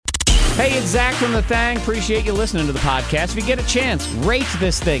Hey, it's Zach from The Thang. Appreciate you listening to the podcast. If you get a chance, rate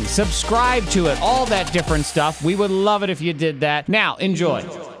this thing, subscribe to it, all that different stuff. We would love it if you did that. Now, enjoy.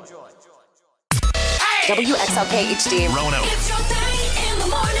 WXLK HD. Rono. It's your thing in the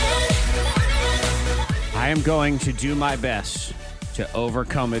morning. I am going to do my best to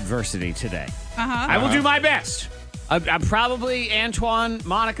overcome adversity today. I will do my best. I'm probably, Antoine,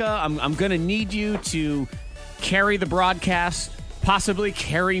 Monica, I'm going to need you to carry the broadcast, possibly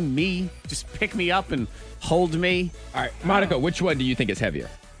carry me. Just pick me up and hold me. All right, Monica, which one do you think is heavier?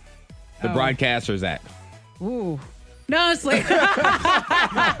 The broadcast or Zach? Ooh. No, it's like,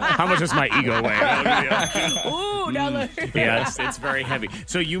 How much does my ego weigh? ooh, no, look. Yeah, it's very heavy.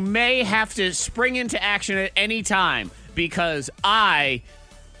 So you may have to spring into action at any time because I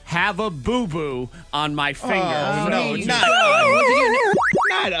have a boo-boo on my finger. No, geez.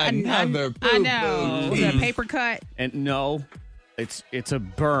 not another boo-boo. I know. Was it a paper cut? And no, it's a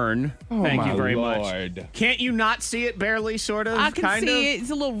burn. Oh, Thank you my very Lord. much. Can't you not see it barely, sort of? I can kind see of? it. It's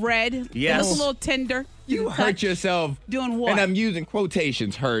a little red. Yes. It's a little tender. You hurt yourself. Doing what? And I'm using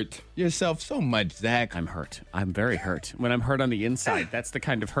quotations, hurt yourself so much, Zach. I'm hurt. I'm very hurt. When I'm hurt on the inside, that's the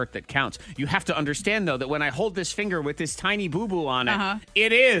kind of hurt that counts. You have to understand, though, that when I hold this finger with this tiny boo-boo on it,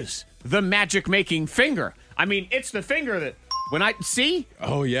 it is the magic-making finger. I mean, it's the finger that when I see.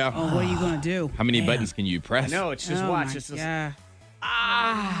 Oh, yeah. Oh, what are you going to do? How many buttons can you press? No, it's just Oh, watch. my It's just God.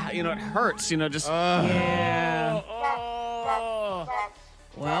 it hurts. Just Yeah.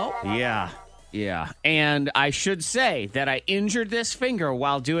 Well, yeah. And I should say that I injured this finger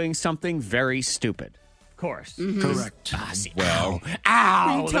while doing something very stupid. Of course. Correct. Well,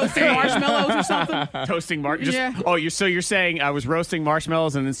 Ow! toasting marshmallows or something? Toasting Yeah. You're saying I was roasting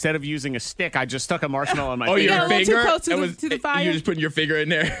marshmallows and instead of using a stick, I just stuck a marshmallow on my oh, finger. got your a little too finger? close to That the- was- to the fire? You're just putting your finger in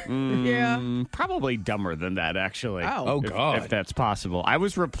there. Yeah. Probably dumber than that, actually. Oh. Oh, God. If that's possible. I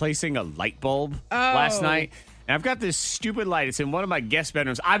was replacing a light bulb last night. And I've got this stupid light. It's in one of my guest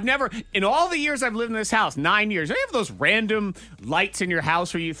bedrooms. I've never, in all the years I've lived in this house, 9 years, you have those random lights in your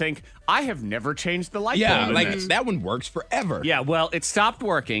house where you think, I have never changed the light Yeah, bulb in like this. that one works forever. Yeah, well, it stopped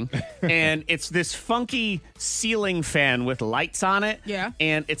working, and it's this funky ceiling fan with lights on it. Yeah.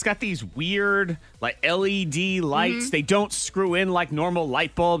 And it's got these weird, like, LED lights. They don't screw in like normal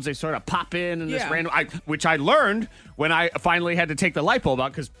light bulbs. They sort of pop in this Yeah. random, which I learned when I finally had to take the light bulb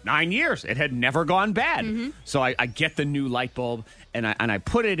out because 9 years, it had never gone bad. So I get the new light bulb, and I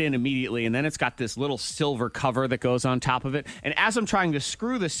put it in immediately, and then it's got this little silver cover that goes on top of it. And as I'm trying to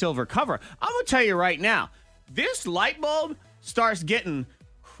screw the silver cover, I'm going to tell you right now, this light bulb starts getting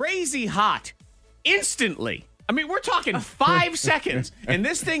crazy hot instantly. I mean, we're talking 5 seconds, and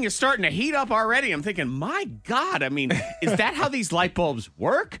this thing is starting to heat up already. I'm thinking, my God, I mean, is that how these light bulbs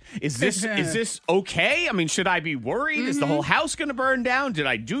work? Is this okay? I mean, should I be worried? Is the whole house going to burn down? Did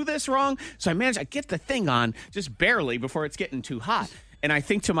I do this wrong? So I get the thing on just barely before it's getting too hot. And I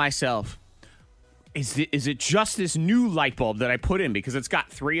think to myself, is it just this new light bulb that I put in? Because it's got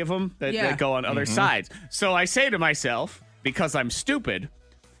 3 of them that go on other sides. So I say to myself, because I'm stupid,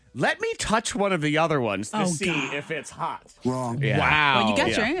 let me touch one of the other ones to see if it's hot. Wrong. Yeah. Wow. Well, you got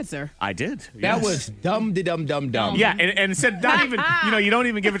Yeah. your answer. I did. That yes. was dumb. Yeah, and it said not even, you don't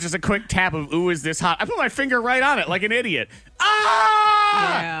even give it just a quick tap of, ooh, is this hot? I put my finger right on it like an idiot.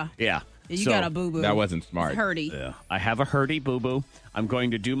 Ah! Yeah. Yeah. You So, got a boo-boo. That wasn't smart. It's hurty. Yeah. I have a hurdy boo-boo. I'm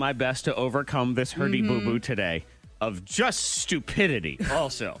going to do my best to overcome this hurdy boo-boo today of just stupidity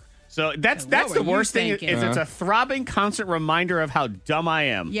also. So that's what the were you worst thing thinking? is it's a throbbing constant reminder of how dumb I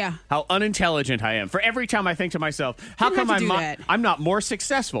am. Yeah. How unintelligent I am. For every time I think to myself, how You don't come have to do that. I'm not more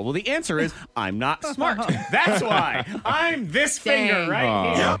successful? Well, the answer is I'm not smart. That's why. I'm this finger Dang.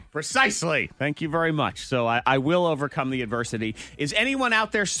 right here. Precisely. Thank you very much. So I will overcome the adversity. Is anyone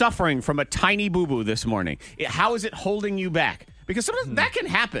out there suffering from a tiny boo-boo this morning? How is it holding you back? Because sometimes that can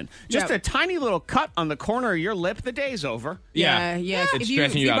happen. Just Yeah. a tiny little cut on the corner of your lip, the day's over. Yeah. It's If you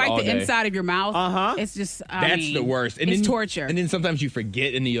stressing you out bite all the day. inside of your mouth, it's just, That's the worst. And it's then, torture. And then sometimes you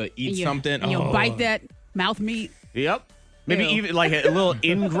forget and then you'll eat And you- something. And you'll Oh. bite that mouth meat. Yep. Maybe Ew. even like a little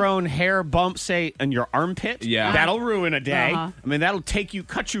ingrown hair bump, say, in your armpit. Yeah. That'll ruin a day. Uh-huh. I mean, that'll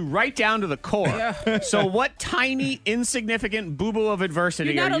cut you right down to the core. So what tiny, insignificant boo-boo of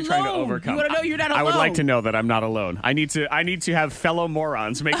adversity You're are not you trying to alone. overcome? You wanna know you're not I would alone. like to know that I'm not alone. I need to have fellow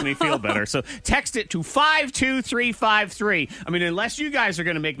morons make me feel better. So text it to 52353. I mean, unless you guys are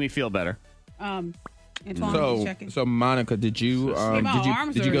going to make me feel better. Antoine, checking. So Monica, did you my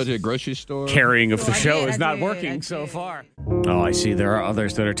arms did you are- go to the grocery store? Carrying of the I show did, is I not did, working I so did. far. Oh, I see. There are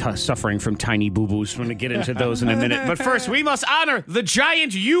others that are suffering from tiny boo-boos. We're going to get into those in a minute. But first, we must honor the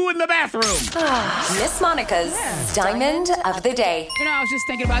giant you in the bathroom. Miss Monica's Diamond of the Day. I was just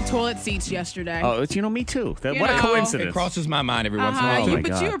thinking about toilet seats yesterday. Oh, it's, me too. What a know, It coincidence. crosses my mind every once in a while. my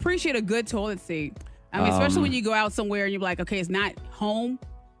But God. you appreciate a good toilet seat. I mean, especially when you go out somewhere and you're like, okay, it's not home,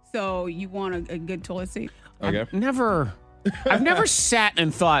 so you want a good toilet seat. Okay. I've never sat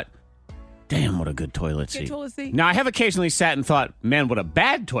and thought, damn, what a good toilet seat. toilet seat? Now, I have occasionally sat and thought, man, what a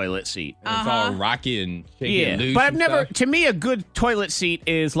bad toilet seat. It's all rocky and shaky and loose. But I've and never, stuff. to me, a good toilet seat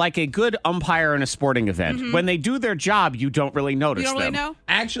is like a good umpire in a sporting event. When they do their job, you don't really notice You don't really them. know?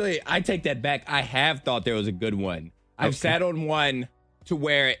 Actually, I take that back. I have thought there was a good one. I've sat on one to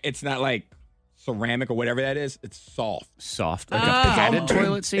where it's not like ceramic or whatever that is. It's soft. Soft, like a padded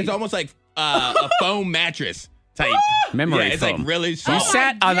toilet seat. It's almost like a foam mattress type. Memory yeah, it's foam. like really You soft.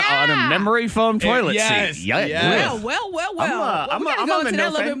 sat on a memory foam toilet yes, seat. Yeah, yes. Well. I'm we gotta on go the into no that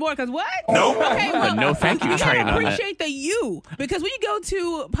a little thank- bit more because what? No. Okay, well, no thank you you train gotta on that. appreciate the you because when you go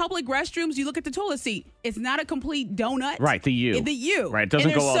to public restrooms, you look at the toilet seat. It's not a complete donut. Right, the U. The U. Right, it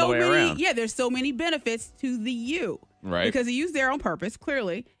doesn't And go all there's the way so many, around. Yeah, there's so many benefits to the U. Right. Because they use there on purpose.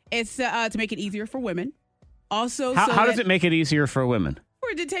 Clearly, it's to make it easier for women. Also, How does it make it easier for women?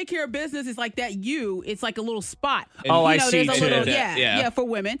 to take care of business? It's like that U. It's like a little spot. Oh, I there's see, a too. little, Yeah. for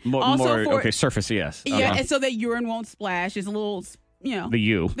women. More, okay, surface, yes. Yeah, Uh-huh. and so that urine won't splash. There's a little, The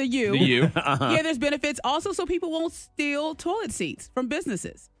U. The U. The U. Yeah, there's benefits also so people won't steal toilet seats from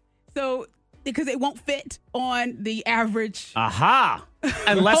businesses. So, because it won't fit on the average. Aha!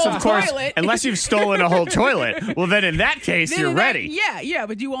 Unless, Whole of course, toilet. unless you've stolen a whole toilet. Well, then in that case, Then you're in that- ready. Yeah,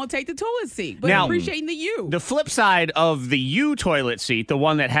 but you won't take the toilet seat. But Now, appreciating the U. The flip side of the U toilet seat, the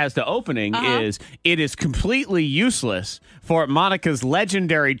one that has the opening, is it is completely useless for Monica's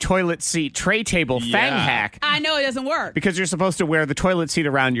legendary toilet seat tray table fang hack. I know it doesn't work. Because you're supposed to wear the toilet seat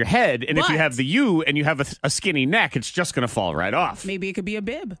around your head, and if you But- have the U and you have a skinny neck, it's just going to fall right off. Maybe it could be a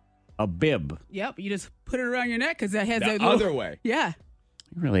bib. A bib. Yep, you just put it around your neck because that has The that other way. Yeah.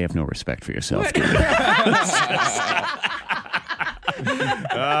 You really have no respect for yourself.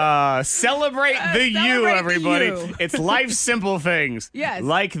 Celebrate the you, Celebrate the everybody. you. It's life's simple things. Yes.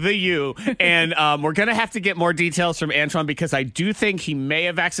 Like the you. And we're going to have to get more details from Antoine because I do think he may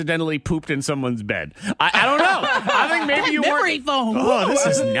have accidentally pooped in someone's bed. I don't know. I think maybe you Memory weren't. foam. Oh, this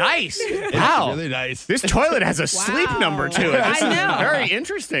is nice. Wow. really nice. This toilet has a sleep Wow. number to it. This I is know. very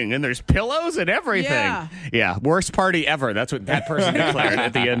interesting. And there's pillows and everything. Yeah. Worst party ever. That's what that person declared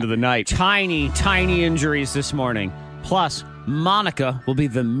at the end of the night. Tiny injuries this morning. Plus, Monica will be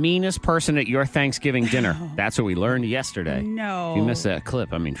the meanest person at your Thanksgiving dinner. That's what we learned yesterday. No. If you missed that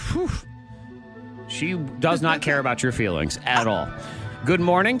clip, I mean, whew. She does not care about your feelings at all. Good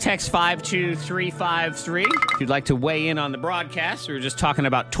morning. Text 52353 if you'd like to weigh in on the broadcast. We were just talking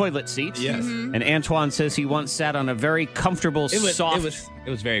about toilet seats. Yes. And Antoine says he once sat on a very comfortable, It was soft, it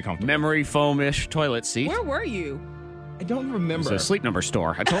was very comfortable. memory foam-ish toilet seat. Where were you? I don't remember. It's a Sleep Number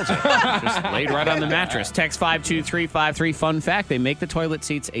store. I told you. Just laid right on the mattress. Text 52353. Fun fact, they make the toilet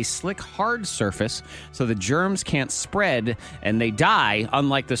seats a slick, hard surface so the germs can't spread and they die,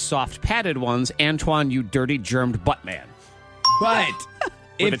 unlike the soft, padded ones. Antoine, you dirty, germed butt man. But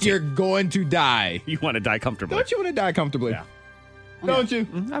With a if T. you're going to die, You want to die comfortably. don't you want to die comfortably? Yeah. Don't you?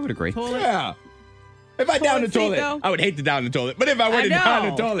 I would agree. Yeah. If I down the Toilet seat, toilet, though? I would hate to down the toilet. But if I were I to down the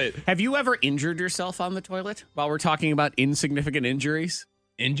know. toilet, Have you ever injured yourself on the toilet while we're talking about insignificant injuries?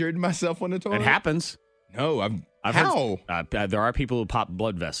 injured myself on the toilet. It happens. No, I've how? Heard, there are people who pop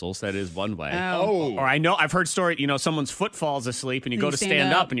blood vessels. That is one way. Oh. Or I've heard story, someone's foot falls asleep and you And go you to stand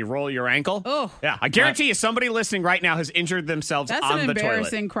stand up up. and you roll your ankle. Oh. Yeah. I guarantee you somebody listening right now has injured themselves That's on an the toilet.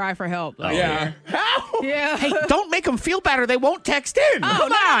 embarrassing cry for help. Like, Yeah. How? Yeah. Hey, don't make them feel better. They won't text in. Oh, Come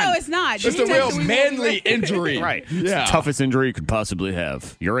no, on. no, it's not. It's a Just real text me. manly injury. Right. It's Yeah. the toughest injury you could possibly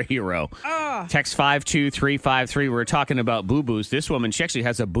have. You're a hero. Text 52353. We're talking about boo-boos. This woman, she actually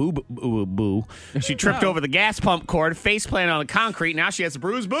has a boo-boo. She tripped over the gas pump cord, face planted on the concrete. Now she has a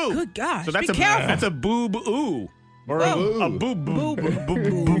bruised boo. Good gosh, So that's be careful. That's a boo-boo. Or a boo-boo.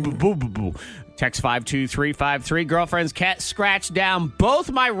 Text 52353. Girlfriend's cat scratched down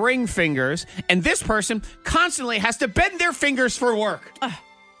both my ring fingers, and this person constantly has to bend their fingers for work.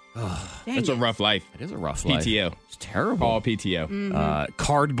 Dang It's a it. rough life. It is a rough life. PTO. It's terrible. Call PTO.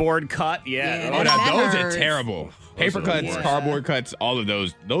 Cardboard cut. Yeah. Yeah, Oh, that now those hurts. are terrible. Paper Those are the cuts, worst. cardboard cuts, all of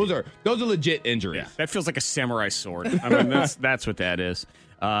those. Those are legit injuries. Yeah, that feels like a samurai sword. I mean, that's what that is.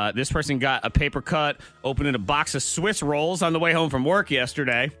 This person got a paper cut, opening a box of Swiss rolls on the way home from work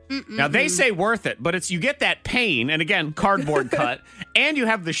yesterday. Now, they say worth it, but you get that pain, and again, cardboard cut, and you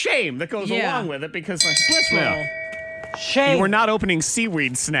have the shame that goes along with it because Swiss roll. you were not opening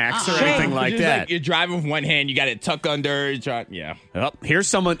seaweed snacks or anything like It's just that. you're driving with one hand, you got it tucked under. Yeah. Oh, here's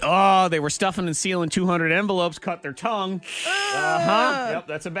someone. Oh, they were stuffing and sealing 200 envelopes, cut their tongue. Yep,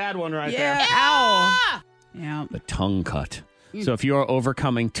 that's a bad one right there. Ow. Yeah. The tongue cut. So if you're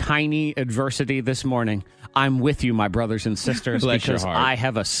overcoming tiny adversity this morning, I'm with you, my brothers and sisters, Bless your because heart. I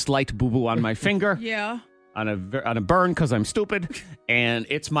have a slight boo-boo on my finger. Yeah. On a burn because I'm stupid, and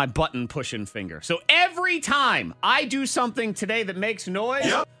it's my button pushing finger. So every time I do something today that makes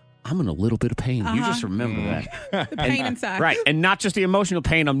noise, I'm in a little bit of pain. You just remember that. The pain inside. Right, and not just the emotional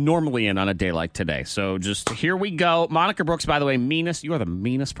pain I'm normally in on a day like today. So just here we go. Monica Brooks, by the way, you are the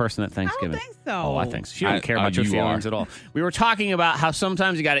meanest person at Thanksgiving. think so. Oh, I think so. She doesn't care about your you feelings are. at all. We were talking about how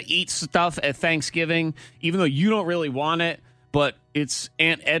sometimes you got to eat stuff at Thanksgiving, even though you don't really want it. But it's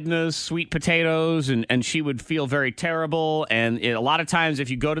Aunt Edna's sweet potatoes, and she would feel very terrible. And a lot of times, if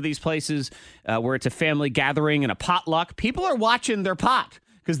you go to these places where it's a family gathering and a potluck, people are watching their pot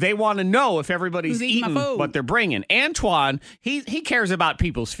because they want to know if everybody's Who's eating my eating food. what they're bringing. Antoine, he cares about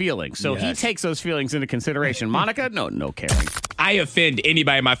people's feelings, so he takes those feelings into consideration. Monica, no caring. I offend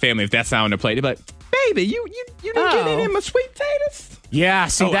anybody in my family if that's not on the plate. They're like, baby, you didn't get any of my sweet potatoes? Yeah,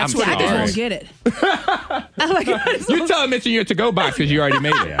 see, Oh, that's I'm what I it just sorry. is. won't get it. You tell them it's in your to-go box because you already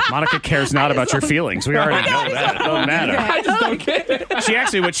made it. Yeah, Monica cares not about your feelings. We already know that. It doesn't matter. I just don't get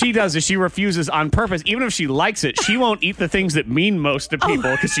it. What she does is she refuses on purpose. Even if she likes it, she won't eat the things that mean most to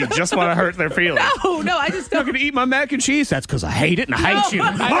people because she just want to hurt their feelings. No, I just I'm don't. going to eat my mac and cheese. That's because I hate it and I hate you.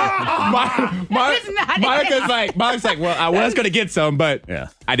 It's not Monica's like, well, I was going to get some, but Yeah.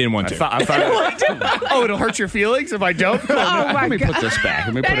 I didn't want to. Oh, it'll hurt your feelings if I don't? my Let me put God. this back.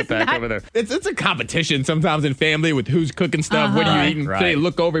 Let me put it back not- over there. It's a competition sometimes in family with who's cooking stuff, what are you eating. Right. So they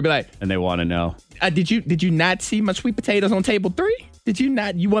look over and be like, And they want to know. did you not see my sweet potatoes on table 3? Did you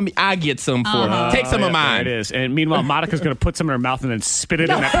not? You want me? I get some for take some of There mine. it is. And meanwhile, Monica's going to put some in her mouth and then spit it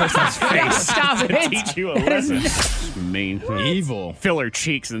in that person's face. Stop to it. teach you a lesson. Mean. Evil. Fill her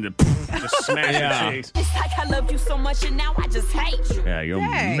cheeks and just smash her cheeks. It's like I love you so much and now I just hate you. Yeah, you're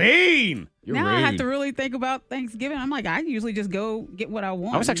Dang. mean. You're Now rude. I have to really think about Thanksgiving. I'm like, I usually just go get what I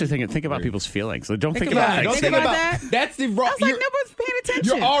want. I was actually thinking, think about people's feelings. Like, don't think about about it. Don't Thanksgiving. think about about that. That's the wrong. I was like, nobody's paying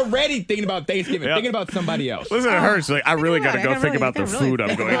attention. You're already thinking about Thanksgiving, Yeah. thinking about somebody else. Listen, it hurts. Like, I really got about to it. go I think gotta about the really- food I'm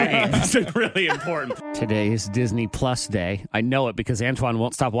think going to about eat. It's really important. Today is Disney Plus Day. I know it because Antoine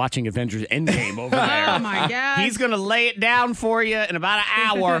won't stop watching Avengers Endgame over there. Oh my God. He's going to lay it down for you in about an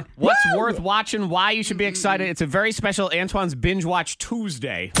hour. What's worth watching, why you should be excited. It's a very special Antoine's Binge Watch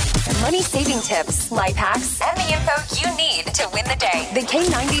Tuesday. Money saving tips, life hacks, and the info you need to win the day. The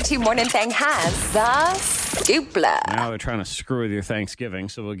K92 Morning Thing has the scoopla. Now they're trying to screw with your Thanksgiving,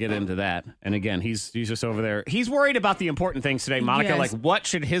 so we'll get into that. And again, he's just over there. He's worried about the important things today. Monica, Yes. like, what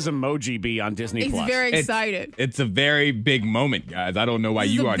should his emoji be on Disney He's Plus? very excited. It's a very big moment, guys. I don't know why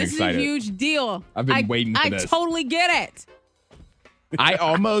you aren't this excited. is a huge deal. I've been waiting for this. I totally get it. I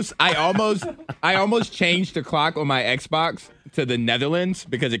almost changed the clock on my Xbox to the Netherlands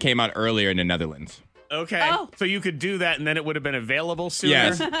because it came out earlier in the Netherlands. Okay. Oh. So you could do that, and then it would have been available sooner?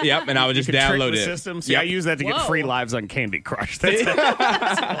 Yes. Yep. And I would just You could trick download the it. system. See, Yep. I use that to get Whoa. free lives on Candy Crush. That's how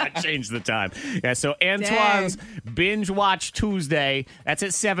I changed the time. Yeah, so Antoine's Binge Watch Tuesday, that's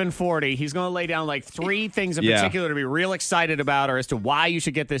at 7:40. He's going to lay down like 3 things in Yeah. particular to be real excited about or as to why you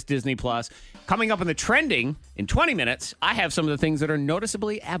should get this Disney Plus. Coming up in the trending in 20 minutes, I have some of the things that are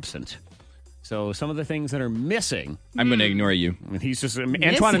noticeably absent. So some of the things that are missing. I'm going to ignore you. I mean, he's just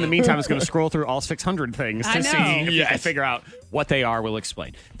Antoine. In the meantime, is going to scroll through all 600 things I to know. see if he can Yes. figure out what they are. We'll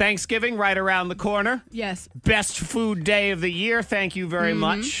explain. Thanksgiving right around the corner. Yes. Best food day of the year. Thank you very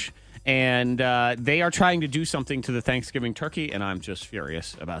much. And they are trying to do something to the Thanksgiving turkey, and I'm just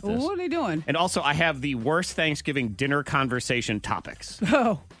furious about this. What are they doing? And also, I have the worst Thanksgiving dinner conversation topics.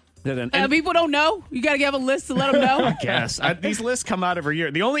 Oh. And People don't know. You got to have a list to let them know. Yes, these lists come out every year.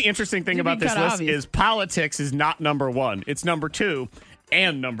 The only interesting thing It'd be about this kinda list obvious. is politics is not number 1. It's number 2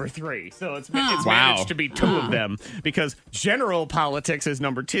 and number 3. So it's Wow. managed to be 2 of them because general politics is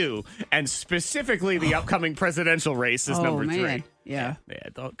number 2 and specifically the upcoming presidential race is Oh, number 3. man. Yeah.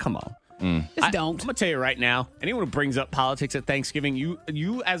 Come on. Just don't. I'm gonna tell you right now. Anyone who brings up politics at Thanksgiving,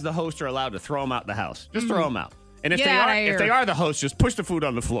 you as the host are allowed to throw them out the house. Just throw them out. And if Get they outta are here. if they are the host, just push the food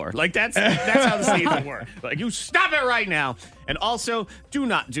on the floor. Like that's how this needs to work. Like you stop it right now. And also, do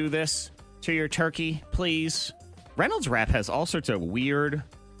not do this to your turkey, please. Reynolds Wrap has all sorts of weird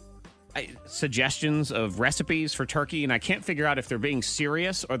suggestions of recipes for turkey, and I can't figure out if they're being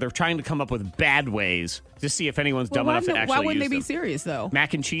serious or they're trying to come up with bad ways to see if anyone's dumb enough to actually Why wouldn't use they be them. serious, though?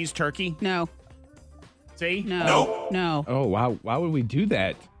 Mac and cheese turkey? No. See? No. Oh, why would we do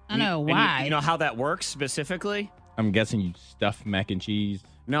that? I know. And Why? you know how that works specifically? I'm guessing you stuff mac and cheese.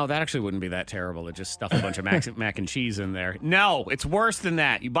 No, that actually wouldn't be that terrible to just stuff a bunch of mac and cheese in there. No, it's worse than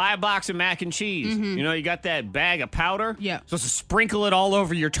that. You buy a box of mac and cheese. You know, you got that bag of powder. Yeah. Supposed to sprinkle it all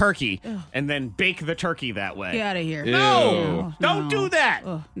over your turkey and then bake the turkey that way. Get out of here. No, don't do that.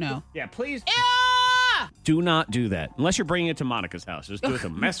 No. Yeah, please. Do not do that unless you're bringing it to Monica's house. Just do it to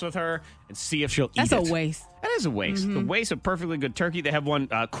mess with her and see if she'll eat That's it. a waste. That is a waste. The waste of perfectly good turkey. They have one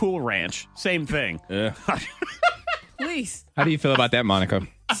Cool Ranch. Same thing. Please. How do you feel about that, Monica?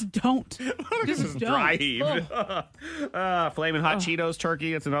 Just don't. Just don't. Dry heaved. Flaming Hot Cheetos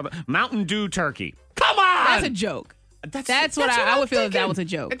turkey. It's another. Mountain Dew turkey. Come on. That's a joke. That's what I would feel if that was a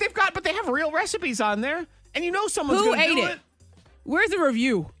joke. But they have real recipes on there, and you know someone's Who going to ate do it? Where's the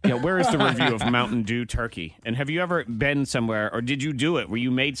review? Yeah, where is the review of Mountain Dew turkey? And have you ever been somewhere, or did you do it, where you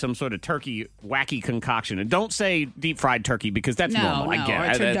made some sort of turkey wacky concoction? And don't say deep fried turkey because that's normal. I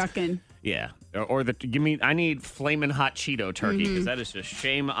get or it. turducken. Yeah. Or I need flaming hot Cheeto turkey because that is just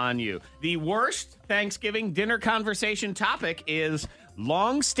shame on you. The worst Thanksgiving dinner conversation topic is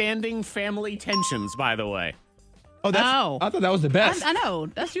long-standing family tensions, by the way. I thought that was the best. I know.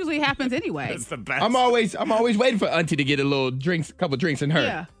 That usually happens anyway. That's the best. I'm always waiting for Auntie to get a couple drinks in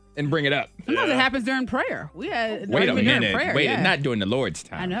her and bring it up. Sometimes it happens during prayer. We had Wait a during minute. Prayer, Wait, yeah. not during the Lord's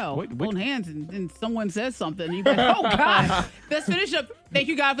time. I know. Hold hands and then someone says something. You're like, oh, God. Let's finish up. Thank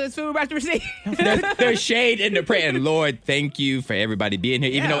you, God, for this food we're about to receive. There's shade in the prayer. And Lord, thank you for everybody being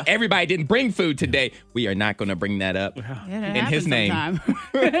here. Even though everybody didn't bring food today, we are not going to bring that up. In his name.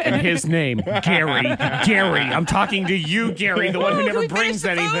 In his name, Gary. Gary, I'm talking to you, Gary, the one who never brings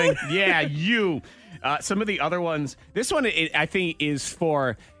anything. Yeah, you. Some of the other ones. This one, I think, is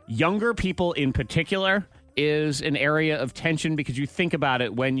for younger people in particular. Is an area of tension because you think about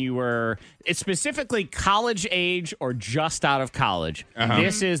it when you were it's specifically college age or just out of college.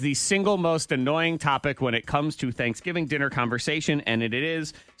 This is the single most annoying topic when it comes to Thanksgiving dinner conversation, and it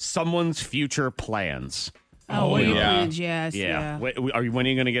is someone's future plans. What are your plans? Yes. Yeah. When are you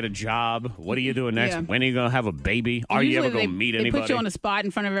going to get a job? What are you doing next? Yeah. When are you going to have a baby? Are you ever going to meet anybody? They put you on the spot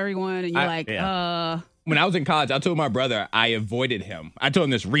in front of everyone, and you're When I was in college, I told my brother I avoided him. I told him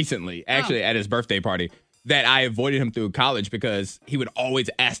this recently, actually at his birthday party, that I avoided him through college because he would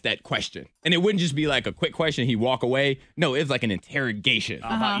always ask that question. And it wouldn't just be like a quick question, he'd walk away. No, it was like an interrogation.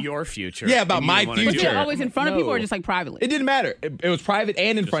 About your future. Yeah, about And you my didn't wanna future. do But you it. were always in front of people or No. just like privately? It didn't matter. It was private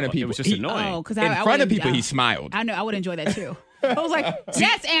and in front of people. It was just annoying. Oh, because in front of people, he smiled. I know. I would enjoy that too. I was like,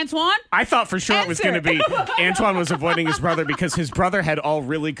 yes, Antoine. I thought for sure it was going to Answer. be Antoine was avoiding his brother because his brother had all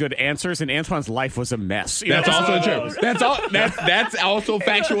really good answers and Antoine's life was a mess. You know, That's also true. That's also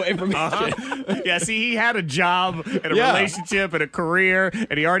factual information. Yeah, see, he had a job and a Yeah. relationship and a career,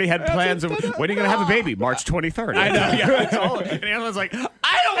 and he already had plans of when are you going to have a baby? March 23rd. I know. Yeah, that's all. And Antoine's like,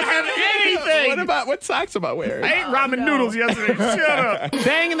 I don't have anything. What socks am I wearing? I ate ramen noodles yesterday. Shut up.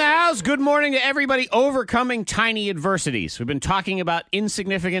 Bang in the house. Good morning to everybody overcoming tiny adversities. We've been talking about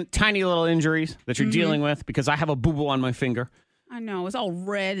insignificant, tiny little injuries that you're dealing with because I have a boo-boo on my finger. I know. It's all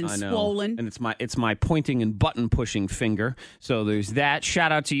red and I know. swollen. And it's my pointing and button pushing finger. So there's that.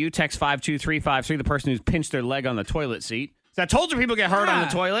 Shout out to you. Text 52353, the person who's pinched their leg on the toilet seat. So I told you people get hurt on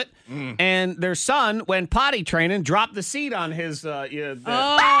the toilet. And their son, when potty training, dropped the seat on his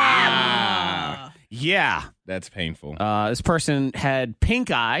yeah. That's painful. This person had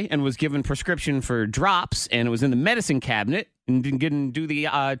pink eye and was given prescription for drops, and it was in the medicine cabinet and didn't do the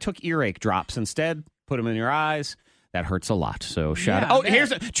took earache drops instead. Put them in your eyes. That hurts a lot. So shout out. Oh,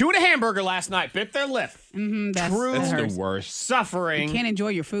 here's chewing a hamburger last night. Bit their lip. That's the worst. Suffering. Can't enjoy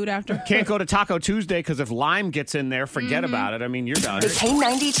your food after. Can't go to Taco Tuesday because if lime gets in there, forget about it. I mean, you're done. The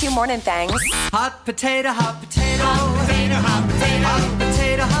K92 Morning Thangs. Hot potato, hot potato. Hot potato, hot potato. Hot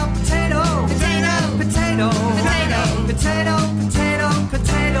potato, hot potato. Potato, potato. Potato, potato,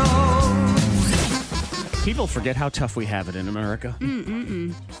 potato. People forget how tough we have it in America.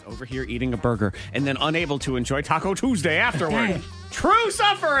 Just over here eating a burger and then unable to enjoy Taco Tuesday afterward. Dang. True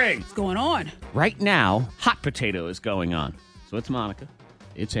suffering. What's going on? Right now, hot potato is going on. So it's Monica.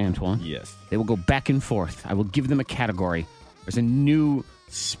 It's Antoine. Yes. They will go back and forth. I will give them a category. There's a new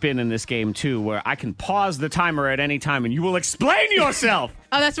spin in this game, too, where I can pause the timer at any time and you will explain yourself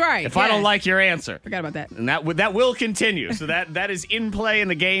Oh, that's right. if I don't like your answer. Forgot about that. And that will continue. So that is in play in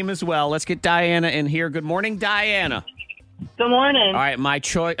the game as well. Let's get Diana in here. Good morning, Diana. Good morning. All right, my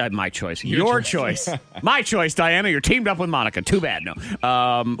choice. Your choice. My choice, Diana. You're teamed up with Monica. Too bad, no.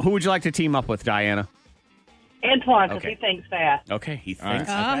 Who would you like to team up with, Diana? Antoine, because Okay. he thinks fast. Okay, he All right.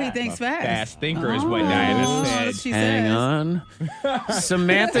 thinks. Oh, he thinks fast. Fast thinker is what Diana said. She Hang says. on.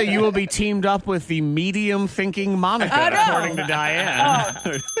 Samantha, you will be teamed up with the medium thinking Monica, I know. according to Diana.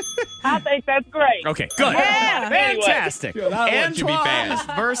 I think that's great. Okay, good. Yeah. Fantastic. Good. I want you to be Antoine fast.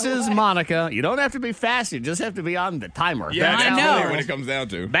 versus Monica. You don't have to be fast. You just have to be on the timer. Yeah, That's that's how it really works. what it comes down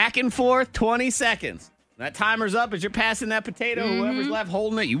to. Back and forth, 20 seconds. That timer's up as you're passing that potato. Whoever's left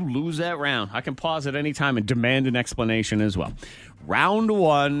holding it, you lose that round. I can pause at any time and demand an explanation as well. Round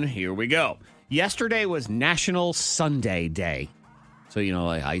one, here we go. Yesterday was National Sundae Day. So,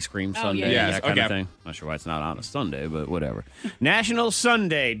 like ice cream Sunday, yeah. that kind Yes, of okay. thing. Not sure why it's not on a Sunday, but whatever. National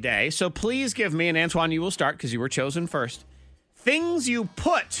Sundae Day. So please give me, and Antoine, you will start because you were chosen first. Things you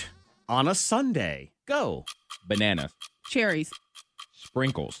put on a Sundae. Go. Banana, Cherries,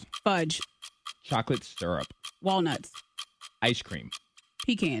 sprinkles, fudge, chocolate syrup, walnuts, ice cream.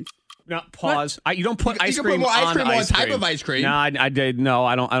 pecans. No, pause. You don't put You ice can put cream more ice on cream on ice type cream. of ice cream. No, I did. No,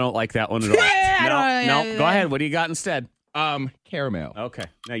 I don't like that one at all. Yeah, no. Go ahead. What do you got instead? Caramel. Okay.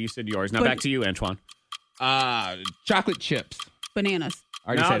 Now you said yours. Now But- back to you, Antoine. Chocolate chips. Bananas. I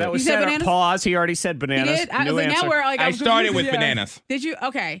already No, said that it. was You said set up. bananas? Pause. He already said You bananas. did? I New was like, answer. now we're like, I I'm started confused. with Yeah. bananas. Did you?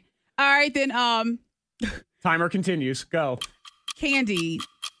 Okay. All right, then. Timer continues. Go. Candy.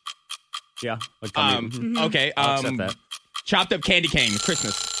 Yeah. Like gummy. Mhm. Okay. I'll accept that. Chopped up candy cane.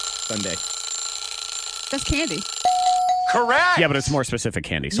 Christmas Sunday. That's candy. Correct. Yeah, but it's more specific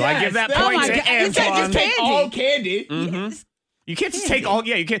candy. So I Yes, give that that- point Oh my to God. You said Antoine. just candy. All candy. Yes. You can't just take all.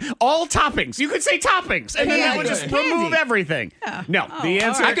 Yeah, you can't. All toppings. You could say toppings, and then Yeah, that would just candy. remove everything. No, the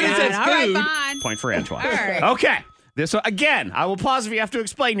answer. I could've said All right, food. fine. Point for Antoine. All right. Okay. This one, again, I will pause if you have to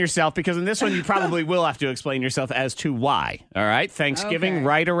explain yourself because in this one you probably will have to explain yourself as to why. All right? Thanksgiving Okay.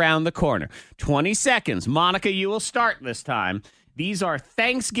 right around the corner. 20 seconds. Monica, you will start this time. These are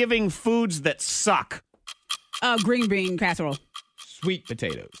Thanksgiving foods that suck. Green bean casserole. Sweet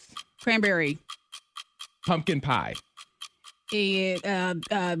potatoes. Cranberry. Pumpkin pie.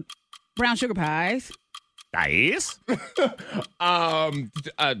 Brown sugar pies. Nice.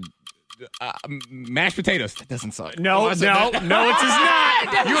 Mashed potatoes. That doesn't suck. No, I said no, that. no, it does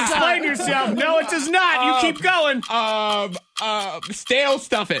not. You explain yourself. No, it does not. You keep going. Stale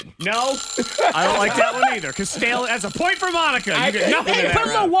stuffing. No, I don't like that one either because stale, that's a point for Monica. You get nothing Hey, in put a that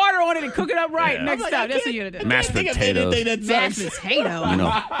little round. water on it and cook it up right. Yeah. Next time. That's what you do. Mashed Think of potatoes. anything that Mashed sucks. potato. You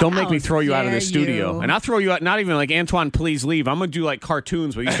know, don't make me How throw you out of the dare studio. you. And I'll throw you out, not even like, Antoine, please leave. I'm going to do like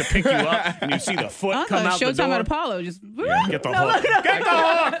cartoons where you used to pick you up and you see the foot come out the Showtime door. at Apollo. Just Get the hook. Get the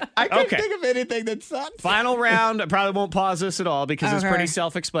hook. I couldn't Okay. think of anything that sucks. Final round. I probably won't pause this at all because it's Okay. pretty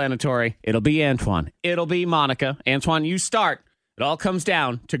self-explanatory. It'll be Antoine. It'll be Monica. Antoine, you start. It all comes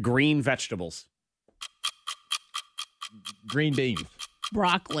down to green vegetables. Green beans.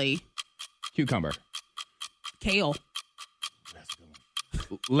 broccoli, Cucumber. kale,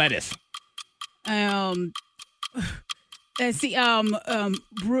 Lettuce. let's see,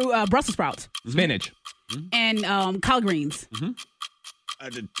 Brussels sprouts Spinach. and collard greens.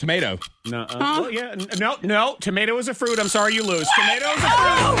 Tomato. No, Huh? well, yeah, no. Tomato is a fruit. I'm sorry, you lose. Tomato is a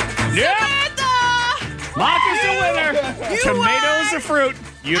fruit. Yep. Monica's the winner. Tomato is a fruit.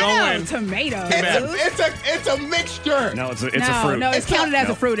 You don't win. Tomatoes. It's a mixture. No, it's a no, fruit. no, it's counted as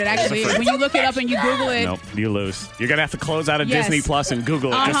a fruit. It actually is. When you look it up and you Google it, Nope, you lose. You're gonna have to close out of Yes. Disney Plus and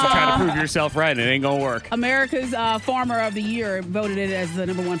Google it just to try to prove yourself right. It ain't gonna work. America's Farmer of the Year voted it as the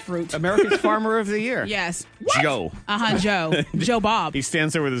number one fruit. America's Farmer of the Year. Yes. Joe. Joe Bob. He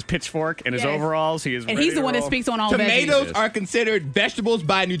stands there with his pitchfork and his Yes. overalls. He is. And ready he's the to one that roll. speaks on all Tomatoes veggies. are considered vegetables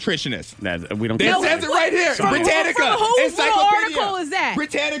by nutritionists. We don't It get says that. it right here. From- Britannica. from whose Encyclopedia. article is that?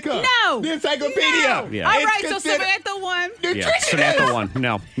 Britannica. No. The Encyclopedia. No. Yeah. All It's right, so considered Samantha won. Yeah, nutritionist. Samantha won.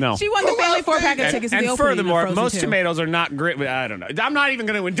 No. She won the Who family else 4-pack of did? tickets to the And opening of furthermore, Frozen most 2. tomatoes are not great. I don't know. I'm not even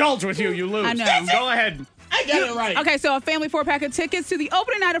going to indulge with you. You lose. I know. Go ahead. I got it right. Okay, so a family 4-pack of tickets to the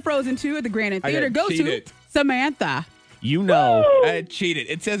opening night of Frozen 2 at the Grand Inn I got Theater go to cheated. Samantha. You know, I cheated.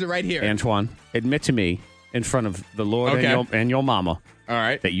 It says it right here. Antoine, admit to me in front of the Lord Okay. and your mama All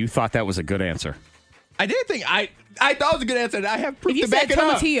right. that you thought that was a good answer. I did think I thought it was a good answer. And I have proof If you to said back it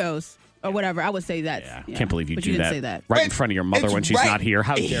up. tomatillos or whatever, I would say that. Yeah. Can't believe you but do you didn't that. say that. Right in Wait, front of your mother it's when she's right- not here.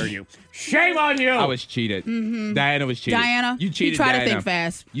 How dare you? Shame on you. I was cheated. Diana was cheated. Diana, you cheated. try Diana. to think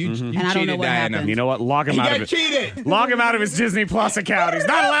fast. You, you And I don't cheated, know what Diana. happened. You know what? Log him He out got of it. cheated. Log him out of his Disney Plus account. He's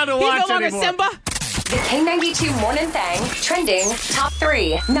not allowed to He's watch no longer anymore. Simba. The K92 Morning Thang trending top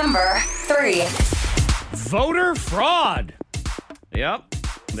 3. Number 3. Voter fraud. Yep.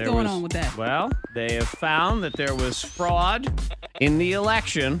 What's going on with that? Well, they have found that there was fraud in the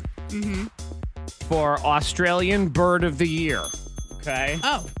election for Australian Bird of the Year. Okay?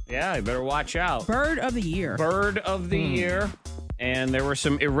 Oh, Yeah, you better watch out. bird of the year. Bird of the Year. And there were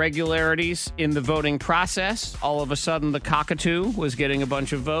some irregularities in the voting process. All of a sudden, the cockatoo was getting a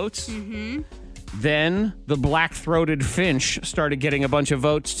bunch of votes. Then the black-throated finch started getting a bunch of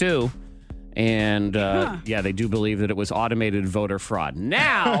votes, too. And, yeah, they do believe that it was automated voter fraud.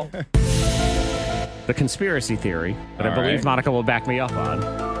 Now, the conspiracy theory that I believe Monica will back me up on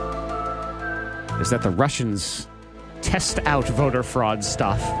is that the Russians test out voter fraud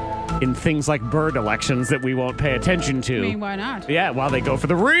stuff in things like bird elections that we won't pay attention to. I mean, why not? Yeah, while they go for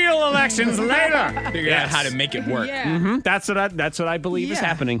the real elections later. Figure out how to make it work. Yeah. That's what I believe is Yeah.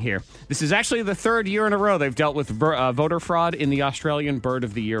 happening here. This is actually the third year in a row they've dealt with voter fraud in the Australian Bird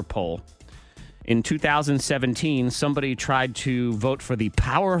of the Year poll. In 2017, somebody tried to vote for the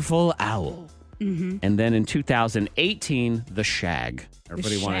powerful owl. And then in 2018, the shag.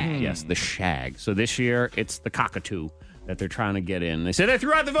 Everybody wanted, shag. yes, the shag. So this year, it's the cockatoo that they're trying to get in. They said they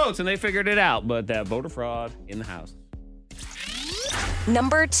threw out the votes and they figured it out, but that voter fraud in the house.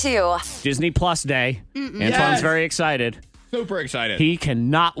 Number 2. Disney Plus Day. Antoine's Yes. very excited. Super excited. He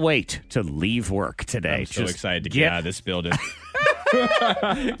cannot wait to leave work today. I'm so Just excited to get out of this building.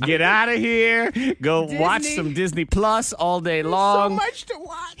 Get out of here. Go watch some Disney Plus all day long. So much to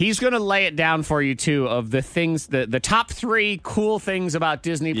watch. He's going to lay it down for you, too, of the things, the top 3 cool things about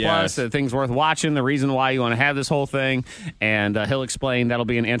Disney Plus, Yes. the things worth watching, the reason why you want to have this whole thing. And he'll explain. That'll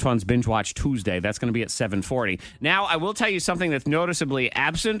be in Antoine's Binge Watch Tuesday. That's going to be at 7:40. Now, I will tell you something that's noticeably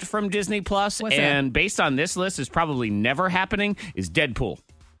absent from Disney Plus, What's that? and based on this list is probably never happening, is Deadpool.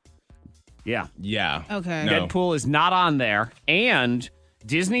 Yeah. Yeah. Okay. No. Deadpool is not on there, and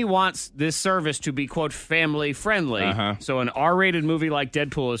Disney wants this service to be, quote, family friendly. Uh-huh. So an R-rated movie like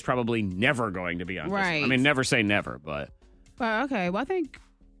Deadpool is probably never going to be on Disney. Right. I mean, never say never, but Well, okay. Well, I think,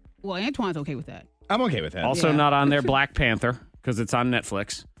 Antoine's okay with that. I'm okay with that. also Yeah. not on there Black Panther because it's on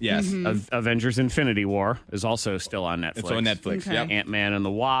Netflix. yes. Avengers Infinity War is also still on Netflix. It's on Netflix. Okay. Yep. Ant-Man and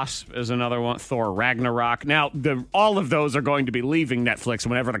the Wasp is another one. Thor Ragnarok. Now, all of those are going to be leaving Netflix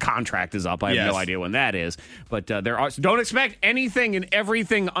whenever the contract is up. I have Yes. no idea when that is. But don't expect anything and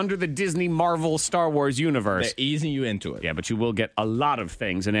everything under the Disney Marvel Star Wars universe. They're easing you into it. Yeah, but you will get a lot of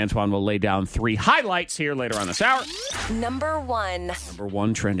things, and Antoine will lay down 3 highlights here later on this hour. Number 1. Number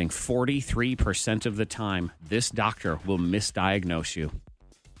 1 trending, 43% of the time, this doctor will misdiagnose you.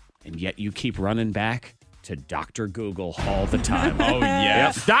 And yet you keep running back to Dr. Google all the time. Oh,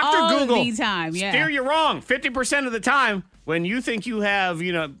 yes. Dr. All Google. the time, yeah. Steer you wrong 50% of the time when you think you have,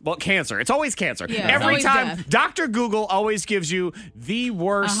 cancer. It's always cancer. Yeah, Every always time, death. Dr. Google always gives you the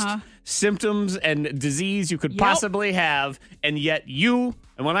worst symptoms and disease you could Yep. possibly have. And yet you,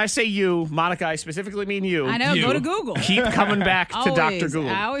 and when I say you, Monica, I specifically mean you. I know. You. Go to Google. Keep coming back to Dr. Always. Google.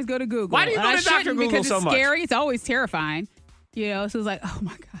 I always go to Google. Why do you And go I to Dr. shouldn't Google because so it's much? scary. It's always terrifying. So it's like, oh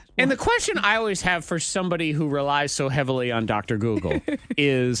my gosh. And the question I always have for somebody who relies so heavily on Dr. Google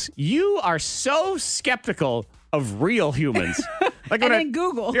is you are so skeptical of real humans. Like And when then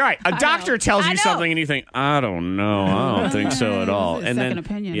Google. You're right. A I doctor know. tells I you know. something and you think, I don't know. I don't think so at all. It's a And then, second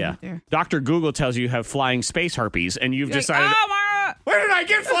opinion yeah, right there. Dr. Google tells you have flying space herpes and you've You're like, decided, oh my where did I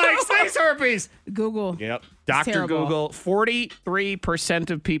get flying space herpes? God. Google. Yep. Dr. terrible. Google, 43%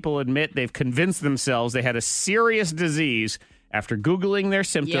 of people admit they've convinced themselves they had a serious disease after Googling their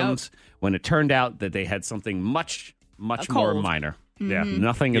symptoms when it turned out that they had something much more cold. minor. Yeah,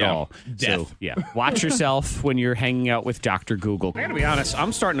 nothing at Yeah. all. Death. So, yeah, watch yourself when you're hanging out with Dr. Google. I gotta be honest,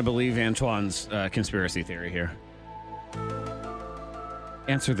 I'm starting to believe Antoine's conspiracy theory here.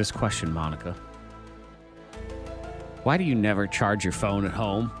 Answer this question, Monica. Why do you never charge your phone at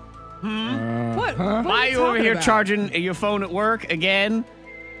home? What? Why are you over here charging your phone at work again?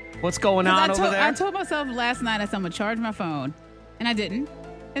 What's going on over there? I told myself last night I said I'm going to charge my phone, and I didn't.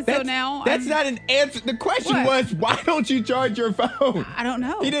 And so now That's not an answer. The question What? was, why don't you charge your phone? I don't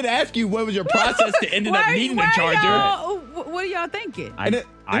know. He didn't ask you what was your process to ended up Why- needing why a charger. y'all- What are y'all thinking?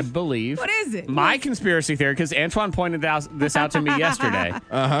 I believe. What is it? My conspiracy theory, because Antoine pointed this out to me yesterday.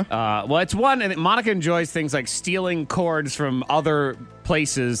 Well, it's one, and Monica enjoys things like stealing cords from other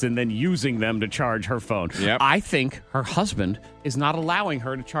places and then using them to charge her phone. Yep. I think her husband is not allowing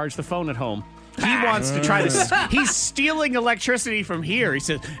her to charge the phone at home. He wants to try to. He's stealing electricity from here. He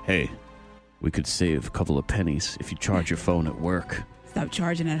says, "Hey, we could save a couple of pennies if you charge your phone at work. Stop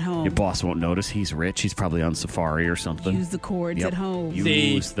charging at home. Your boss won't notice. He's rich. He's probably on Safari or something. Use the cords at home.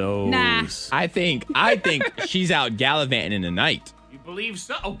 Use those. Nah. I think she's out gallivanting in the night. You believe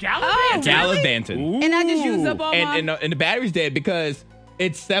so? Oh, gallivanting. Oh, really? Gallivanting. And I just used up all my... And the battery's dead because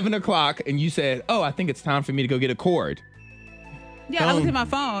It's 7 o'clock, and you said, "Oh, I think it's time for me to go get a cord." Yeah, I looked at my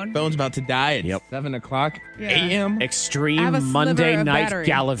phone. Phone's about to die at 7 o'clock Yeah. a.m. I have a Extreme sliver Monday of night battery.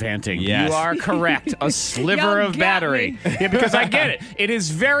 gallivanting. Yes. You are correct. A sliver Y'all of got battery. me. Yeah, because I get it. It is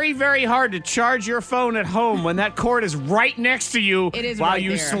very, very hard to charge your phone at home when that cord is right next to you It is while right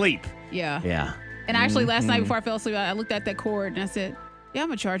you there. sleep. Yeah. Yeah. And actually, last night before I fell asleep, I looked at that cord and I said, "Yeah, I'm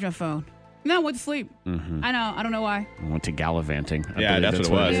gonna charge my phone." No, I went to sleep. I know. I don't know why. I went to gallivanting. I Yeah, believe that's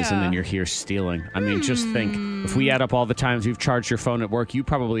what it was. is. And then Yeah. you're here stealing. I mean, just think. If we add up all the times you've charged your phone at work, you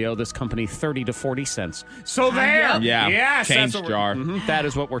probably owe this company 30 to 40 cents. So there. Yeah. Yes. Change that's what jar. that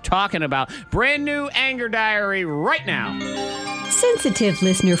is what we're talking about. Brand new Anger Diary right now. Sensitive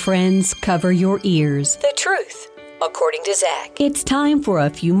listener friends, cover your ears. The truth, according to Zach. It's time for a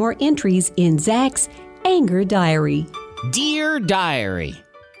few more entries in Zach's Anger Diary. Dear Diary,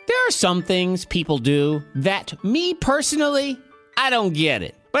 there are some things people do that me personally, I don't get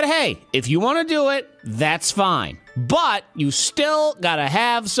it. But hey, if you want to do it, that's fine. But you still gotta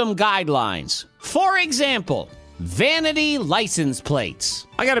have some guidelines. For example, vanity license plates.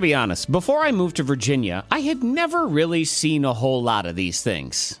 I gotta be honest, before I moved to Virginia, I had never really seen a whole lot of these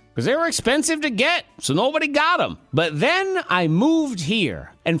things. Because they were expensive to get, so nobody got them. But then I moved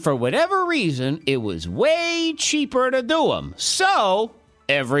here, and for whatever reason, it was way cheaper to do them. So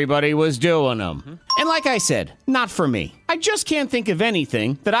everybody was doing them. And like I said, not for me. I just can't think of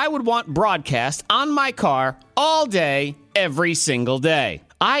anything that I would want broadcast on my car all day, every single day.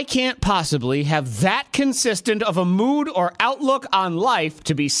 I can't possibly have that consistent of a mood or outlook on life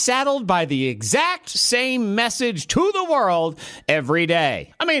to be saddled by the exact same message to the world every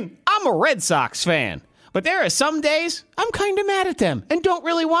day. I mean, I'm a Red Sox fan. But there are some days I'm kind of mad at them and don't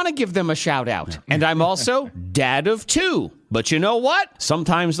really want to give them a shout out. And I'm also dad of 2. But you know what?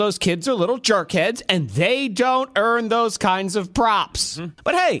 Sometimes those kids are little jerkheads and they don't earn those kinds of props.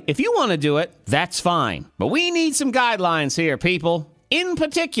 But hey, if you want to do it, that's fine. But we need some guidelines here, people. In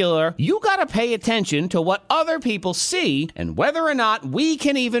particular, you gotta pay attention to what other people see and whether or not we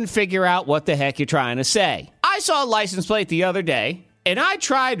can even figure out what the heck you're trying to say. I saw a license plate the other day, and I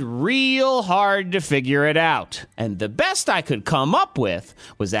tried real hard to figure it out. And the best I could come up with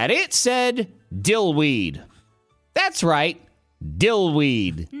was that it said dillweed. That's right,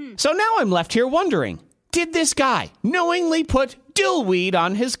 dillweed. So now I'm left here wondering, did this guy knowingly put dillweed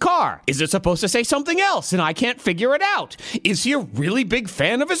on his car? Is it supposed to say something else and I can't figure it out? Is he a really big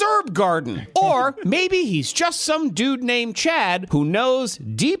fan of his herb garden? Or maybe he's just some dude named Chad who knows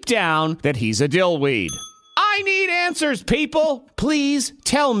deep down that he's a dillweed. I need answers, people. Please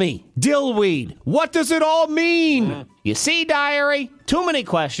tell me. Dillweed. What does it all mean? You see, Diary? Too many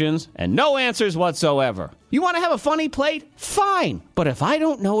questions and no answers whatsoever. You want to have a funny plate? Fine. But if I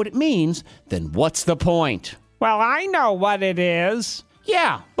don't know what it means, then what's the point? Well, I know what it is.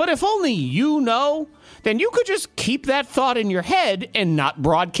 Yeah, but if only you know, then you could just keep that thought in your head and not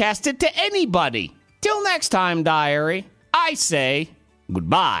broadcast it to anybody. Till next time, Diary, I say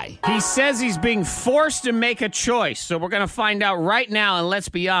goodbye. He says he's being forced to make a choice, so we're going to find out right now, and let's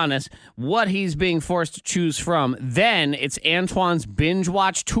be honest, what he's being forced to choose from. Then it's Antoine's Binge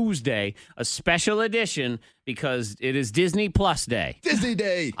Watch Tuesday, a special edition, because it is Disney Plus Day. Disney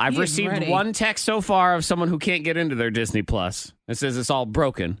Day. I've He is received ready. one text so far of someone who can't get into their Disney Plus. It says it's all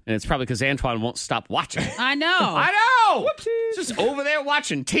broken, and it's probably because Antoine won't stop watching. I know. I know! Whoopsies. Just over there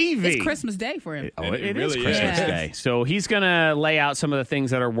watching TV. It's Christmas Day for him. Oh, it is really Christmas is. Day. So he's going to lay out some of the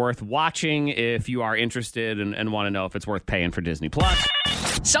things that are worth watching if you are interested and want to know if it's worth paying for Disney Plus.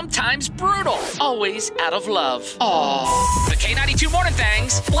 Sometimes brutal, always out of love. Aww. The K92 Morning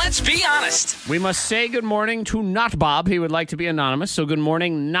Thangs, let's be honest. We must say good morning to Not Bob. He would like to be anonymous. So good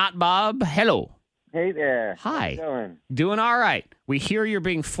morning, Not Bob. Hello. Hey there. Hi. How's it going? Doing all right. We hear you're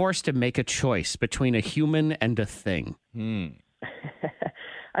being forced to make a choice between a human and a thing.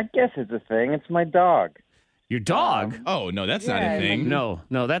 I guess it's a thing. It's my dog. Your dog? Oh, no, that's not Yeah, a thing. No,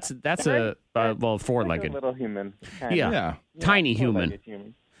 that's a Like four-legged. a little human. Kind Yeah. of. Yeah. Tiny human. Four-legged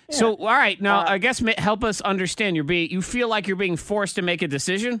human. So, all right, now I guess help us understand. You feel like you're being forced to make a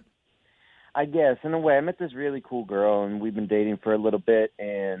decision? I guess, in a way. I met this really cool girl, and we've been dating for a little bit,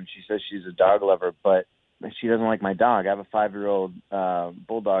 and she says she's a dog lover, but she doesn't like my dog. I have a 5-year-old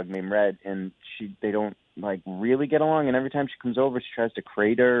bulldog named Red, and they don't, like, really get along, and every time she comes over, she tries to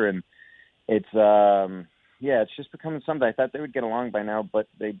crate her, and it's, it's just becoming something. I thought they would get along by now, but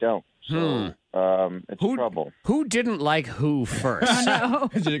they don't. So, it's trouble. Who didn't like who first?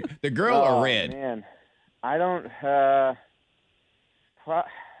 The girl or Red? Man, I don't, You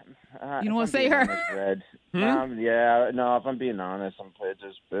don't want if to I'm say being her? honest, Red. Yeah, no, if I'm being honest, it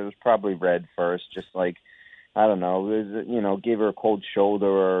was probably Red first. Just like I don't know, gave her a cold shoulder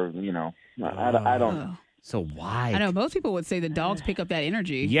or, I don't. So why? I know most people would say the dogs pick up that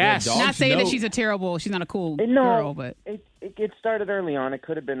energy. Yes. Yeah, Not dogs saying know. that she's not a cool No, girl, but it started early on. It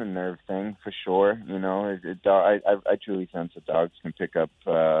could have been a nerve thing for sure. I truly sense that dogs can pick up,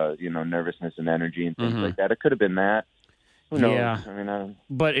 nervousness and energy and things like that. It could have been that. Who knows? Yeah. I mean,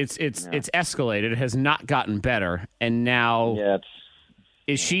 But it's escalated. It has not gotten better. And now,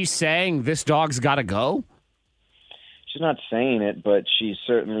 is she saying this dog's got to go? she's not saying it, but she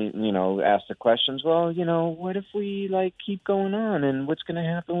certainly, asked the questions. Well, what if we keep going on, and what's going to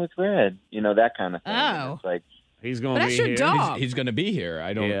happen with Red? That kind of thing. And Oh. it's like, He's going But to that's be your here. dog. He's going to be here.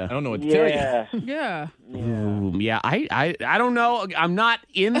 I don't know what to yeah, tell you. yeah. Ooh, yeah, I don't know. I'm not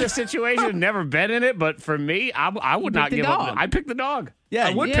in the situation, never been in it, but for me, I would not pick the give dog. up. I'd pick the dog. Yeah,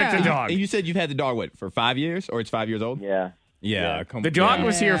 I would yeah. pick the dog. And you said you've had the dog, for 5 years? Or it's 5 years old? yeah. Yeah, come The dog yeah.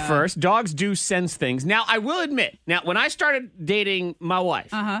 was here Yeah. first. Dogs do sense things. Now, I will admit, when I started dating my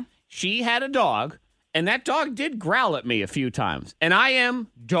wife, she had a dog, and that dog did growl at me a few times. And I am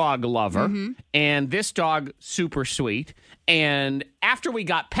dog lover, and this dog, super sweet. And after we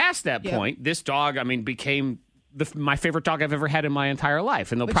got past that point, this dog, became my favorite dog I've ever had in my entire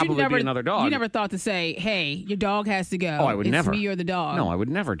life. And there'll But probably be another dog. You never thought to say, "Hey, your dog has to go." Oh, I would it's never. me or the dog. No, I would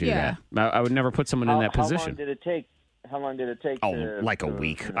never do Yeah. that. I would never put someone in that How position. long did it take? How long did it take? Like a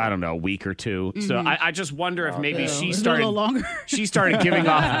week. I don't know, a week or two. So I just wonder if maybe she It's a started little longer. she started giving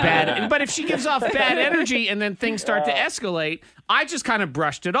off bad. But if she gives off bad energy and then things start to escalate, I just kind of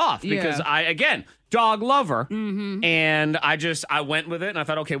brushed it off because Yeah. dog lover, and I went with it and I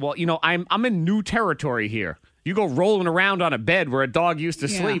thought, okay, well, I'm in new territory here. You go rolling around on a bed where a dog used to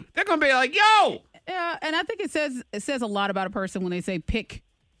Yeah. sleep, they're gonna be like, yo. Yeah, and I think it says a lot about a person when they say pick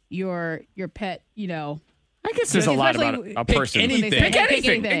your pet. I guess there's a lot about Especially a pick person. anything. When they say, Pick anything.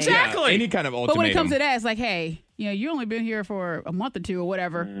 anything. Exactly. Any kind of But ultimatum. when it comes to that, it's like, hey, you only been here for a month or two or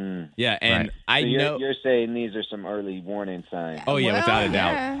whatever. Yeah, and Right. I So know. you're saying these are some early warning signs. Oh, yeah, Well, without a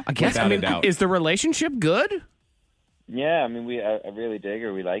doubt. yeah. I guess. Without a doubt. Is the relationship good? Yeah, I really dig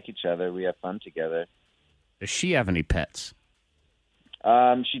her. We like each other. We have fun together. Does she have any pets?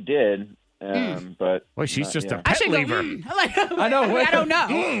 She did, but Boy, she's just a I pet should leaver. I know. I don't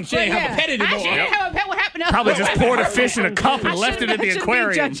know. She ain't have a pet anymore. I didn't have a pet. What happened? Probably just poured a fish in a cup and I left it shouldn't- in the I shouldn't be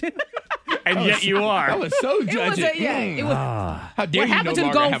aquarium. judging. And yet you are. I was so It was judging. it was. How dare What you no happened to the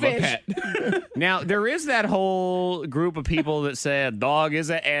longer have a goldfish? pet? Now, there is that whole group of people that say a dog is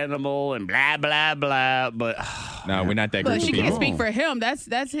an animal and blah, blah, blah. But No, we're not that But group she of can't people. speak for him. That's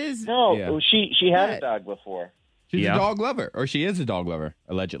his. no, Yeah. she had Right. a dog before. She's Yeah. a dog lover, or she is a dog lover,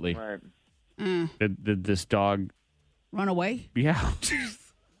 allegedly. Right. did this dog, Run away? yeah.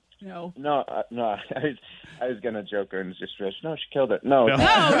 No. No, I was gonna joke her and just stretch. No, she killed it. No, No.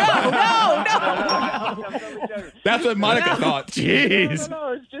 That's what Monica thought. Jeez.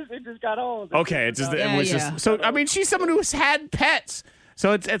 no, it just got old. Okay, it was Yeah. just so. I mean, she's someone who's had pets,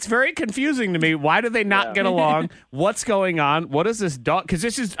 so it's very confusing to me. Why do they not get along? What's going on? What is this dog? Because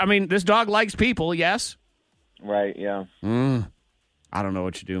this dog likes people. Yes. Right. Yeah. I don't know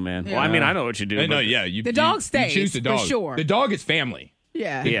what you do, man. Yeah. Well, I mean, I know what you do. No, but- yeah, The dog stays, You choose the for dog. sure. The dog is family.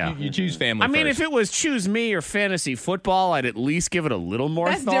 Yeah. Yeah. You choose family. I mean, first. if it was choose me or fantasy football, I'd at least give it a little more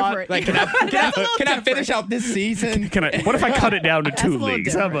That's thought. different. like, That's a little can I finish different. out this season? What if I cut it down to That's 2 a little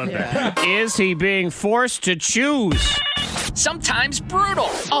leagues? How about different, that? Is he being forced to choose? Sometimes brutal,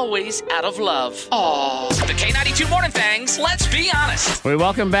 always out of love. Aww. The K92 Morning Thangs, let's be honest. We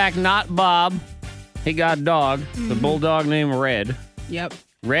welcome back Not Bob. He got a dog, the bulldog named Red. Yep.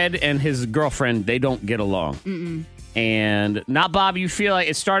 Red and his girlfriend, they don't get along. And Not Bob, you feel like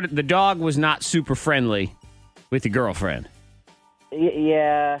the dog was not super friendly with the girlfriend.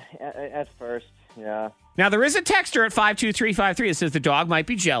 Yeah. At first. Yeah. Now, there is a texter at 52353 that says the dog might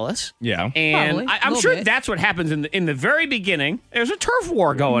be jealous. Yeah. And Probably. I'm Little sure bit. that's what happens in the very beginning. There's a turf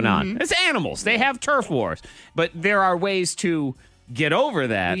war going on. It's animals. They have turf wars. But there are ways to get over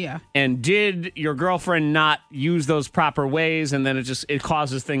that. Yeah. And did your girlfriend not use those proper ways, and then it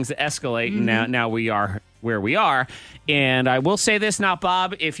causes things to escalate, and now we are where we are. And I will say this now,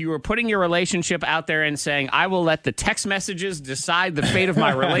 Bob, if you were putting your relationship out there and saying, I will let the text messages decide the fate of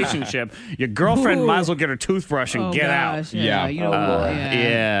my relationship, your girlfriend Ooh. might as well get her toothbrush and Oh, get out. gosh, Yeah. You know,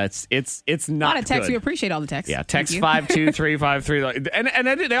 Yeah, it's A not lot of texts. good. We appreciate all the texts. Yeah, Thank text you. 52353. And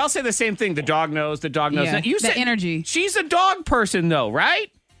they all say the same thing. The dog knows. The dog knows. Yeah, Now, you the said energy. She's a dog person, though,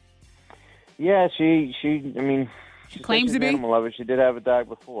 right? Yeah. She. I mean. She claims said she's to be? an animal lover. She did have a dog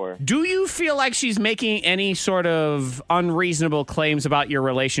before. Do you feel like she's making any sort of unreasonable claims about your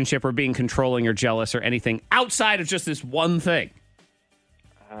relationship or being controlling or jealous or anything outside of just this one thing?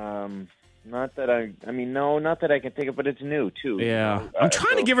 Not that not that I can think of, but it's new too. Yeah. I'm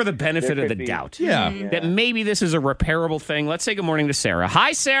trying to give her the benefit of the doubt. Yeah. That maybe this is a repairable thing. Let's say good morning to Sarah.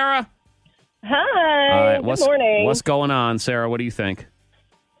 Hi, Sarah. Hi. Good morning. What's going on, Sarah? What do you think?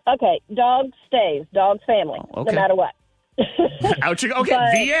 Okay, dog stays. Dog's family, okay. no matter what. Out you go. Okay,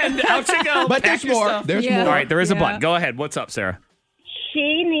 the end. Out you go. But Pack there's your more. stuff. There's more. All right, there is a but. Go ahead. What's up, Sarah?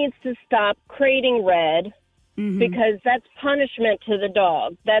 She needs to stop crating Red because that's punishment to the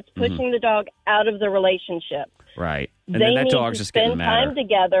dog. That's pushing the dog out of the relationship. Right. And They then that need dog's to just getting spend madder. time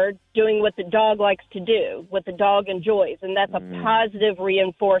together doing what the dog likes to do, what the dog enjoys, and that's a positive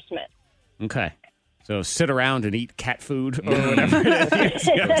reinforcement. Okay. So sit around and eat cat food or whatever it is.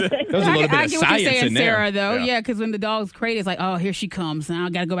 You have to- There's a little bit I of get what science you're saying, in there. Sarah, though. Yeah, because when the dog's crate, it's like, oh, here she comes. Now I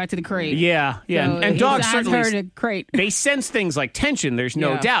got to go back to the crate. Yeah. So and he dogs signs certainly her to crate. they sense things like tension. There's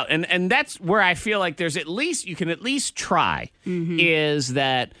no Yeah. doubt, and that's where I feel like there's at least you can at least try. Is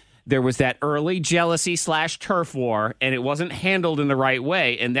that there was that early jealousy / turf war, and it wasn't handled in the right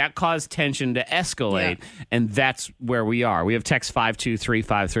way, and that caused tension to escalate, and that's where we are. We have text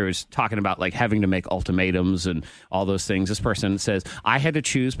 52353 is talking about like having to make ultimatums and all those things. This person says, I had to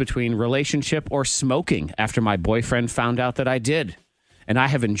choose between relationship or smoking after my boyfriend found out that I did. And I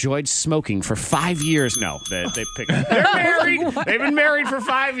have enjoyed smoking for 5 years. No, they picked. They're married. They've been married for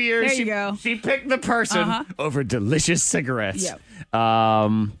 5 years. There you go. She picked the person over delicious cigarettes. Yep.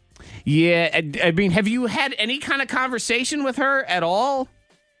 Yeah. I mean, have you had any kind of conversation with her at all?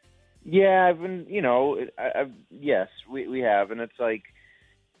 Yeah, I've been, yes, we have. And it's like,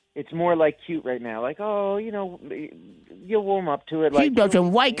 it's more like cute right now. Like, oh, you'll warm up to it. He Like,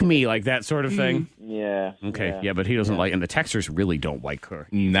 doesn't like me, like that sort of thing. Yeah. Okay. Yeah, but he doesn't like, and the texters really don't like her.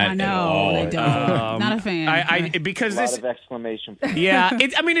 Not I at know. all. They don't. Not a fan. A Because lot this. of exclamation points. Yeah,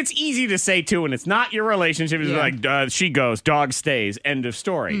 it's easy to say too, and it's not your relationship. It's like she goes, dog stays, end of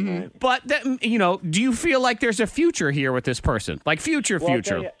story. But that, do you feel like there's a future here with this person? Like future? Well, I'll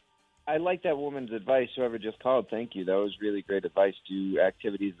tell you, I like that woman's advice. Whoever just called, thank you. That was really great advice. Do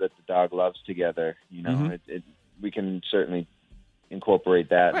activities that the dog loves together. We can certainly incorporate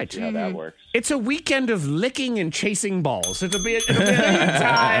that and see how that works. It's a weekend of licking and chasing balls. It'll be a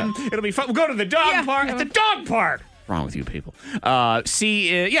time. It'll be fun. We'll go to the dog park. At the dog park. What's wrong with you people? And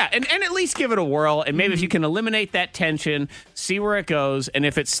at least give it a whirl. And maybe if you can eliminate that tension, see where it goes. And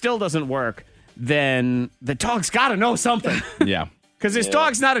if it still doesn't work, then the dog's got to know something. Yeah. Because this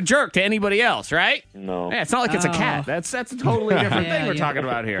dog's not a jerk to anybody else, right? No. Yeah, it's not like it's a cat. That's a totally different thing we're talking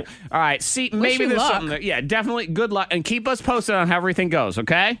about here. All right. See, maybe there's something there. Yeah, definitely. Good luck. And keep us posted on how everything goes,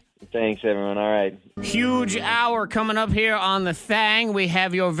 okay? Thanks, everyone. All right. Huge hour coming up here on the Thang. We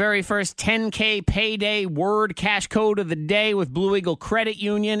have your very first 10K payday word cash code of the day with Blue Eagle Credit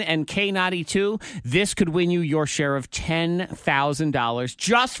Union and K92. This could win you your share of $10,000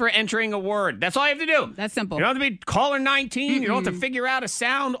 just for entering a word. That's all you have to do. That's simple. You don't have to be caller 19. You don't have to figure out a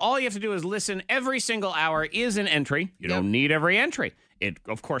sound. All you have to do is listen. Every single hour is an entry. You don't need every entry. It,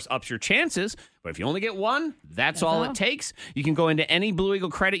 of course, ups your chances, but if you only get one, that's all it takes. You can go into any Blue Eagle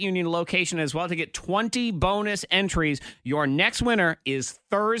Credit Union location as well to get 20 bonus entries. Your next winner is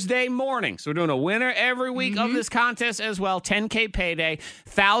Thursday morning. So we're doing a winner every week of this contest as well. 10K payday.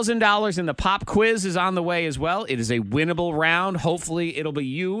 $1,000 in the pop quiz is on the way as well. It is a winnable round. Hopefully, it'll be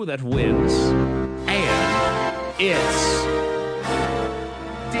you that wins. And it's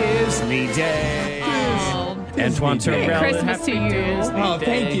Disney Day. Antoine Terrell. Merry Christmas to you. Disney Oh,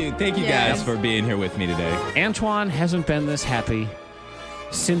 thank Day. you. Thank you guys for being here with me today. Antoine hasn't been this happy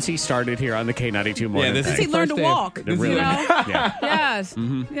since he started here on the K92 morning. this is He the learned first to day of- walk. this is- You know? Yeah. Yes.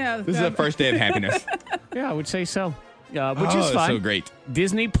 Yes. This is the first day of happiness. Yeah, I would say so. Which Oh, is it's fun. so great.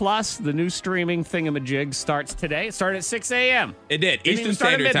 Disney Plus, the new streaming thingamajig, starts today. It started at 6 a.m. It did. Didn't even Eastern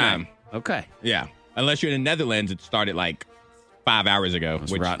start at Standard midnight. Time. Okay. Yeah. Unless you're in the Netherlands, it started like 5 hours ago.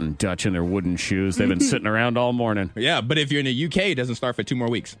 Those rotten Dutch in their wooden shoes. They've been sitting around all morning. Yeah, but if you're in the UK, it doesn't start for 2 more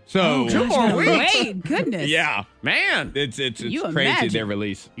weeks. So 2 more weeks? Wait, goodness. yeah, Man, it's You crazy imagine. their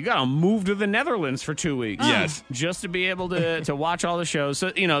release. you got to move to the Netherlands for 2 weeks. Yes. Just to be able to watch all the shows.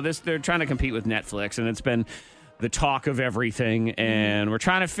 So, they're trying to compete with Netflix, and it's been the talk of everything. And we're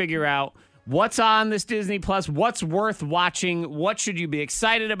trying to figure out what's on this Disney Plus, what's worth watching, what should you be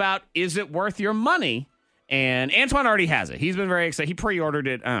excited about? Is it worth your money? And Antoine already has it. He's been very excited. He pre-ordered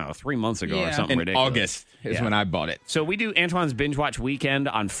it, I don't know, 3 months ago or something In ridiculous. August is when I bought it. So we do Antoine's Binge Watch Weekend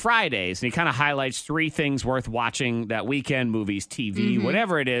on Fridays, and he kind of highlights 3 things worth watching that weekend, movies, TV,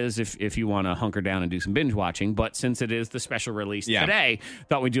 whatever it is, if you want to hunker down and do some binge watching. But since it is the special release today,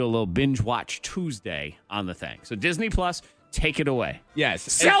 thought we'd do a little Binge Watch Tuesday on the thing. So Disney Plus, take it away. Yes.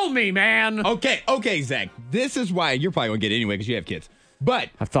 Sell me, man! Okay, Zach. This is why you're probably going to get it anyway because you have kids. But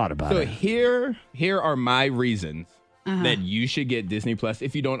I've thought about so it. here are my reasons that you should get Disney Plus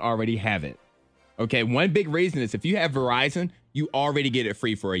if you don't already have it. Okay, one big reason is if you have Verizon, you already get it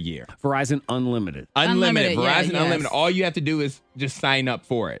free for a year. Verizon Unlimited. Unlimited. Verizon yes. Unlimited. All you have to do is just sign up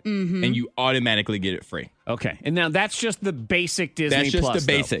for it, and you automatically get it free. Okay, and now that's just the basic Disney That's just Plus, the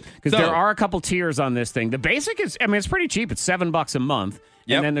basic. Because So- there are a couple tiers on this thing. The basic is, I mean, it's pretty cheap. It's $7 a month.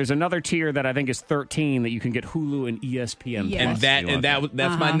 Yep. And then there's another tier that I think is $13 that you can get Hulu and ESPN Yes. Plus.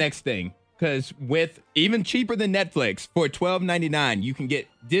 That's my next thing. Because with even cheaper than Netflix for $12.99, you can get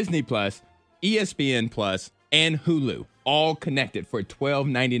Disney Plus, ESPN Plus, and Hulu all connected for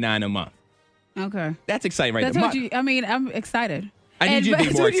 $12.99 a month. Okay. That's exciting, right That's there. what you. I mean, I'm excited. I need you to be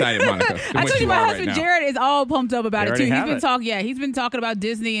more excited, Monica, than I what told you you my are right husband now. Jared is all pumped up about They it too. already He's have been it. talking. He's been talking about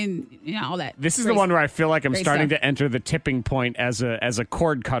Disney and all that. This is Great the one where I feel like I'm Great starting stuff. to enter the tipping point as a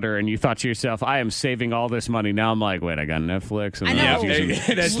cord cutter, and you thought to yourself, I am saving all this money. Now I'm like, wait, I got Netflix, and I then I know. was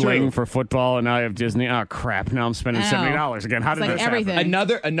using That's Sling true. for football, and now I have Disney. Oh, crap. Now I'm spending I know. $70 again. How did It's like this everything.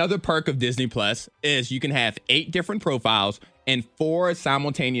 happen? Another perk of Disney Plus is you can have 8 different profiles and 4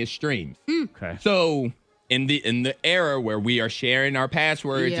 simultaneous streams. Okay. So in the era where we are sharing our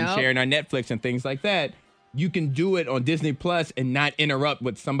passwords and Yep. sharing our Netflix and things like that, you can do it on Disney Plus and not interrupt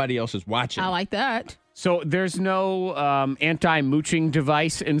what somebody else is watching. I like that. So there's no anti-mooching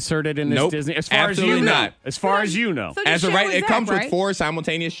device inserted in this Nope. Disney? As far Absolutely as you know. not. As far as you know. So As just of share right, with it Zach, comes right? with 4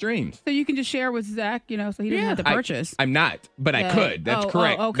 simultaneous streams. So you can just share with Zach, so he doesn't have to purchase. I'm not, but I Yeah. could. That's Oh,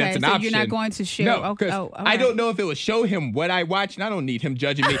 correct. oh, okay. That's an So option. you're not going to share- No, oh, because oh, all I don't right. know if it will show him what I watch, and I don't need him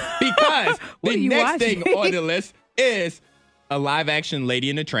judging me because What the are you next watching? thing on the list is a live-action Lady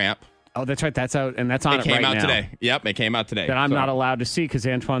and the Tramp. Oh, that's right. That's out, and that's on It it came right out now. today. Yep, it came out today. That I'm So- not allowed to see because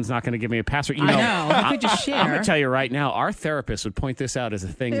Antoine's not going to give me a password. You I know, know. You could just I'm going share. to tell you right now, our therapist would point this out as a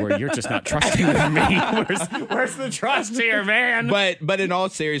thing where you're just not trusting with me. Where's the trust here, man? But in all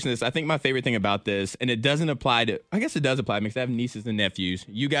seriousness, I think my favorite thing about this, and it doesn't apply to, I guess it does apply because I have nieces and nephews.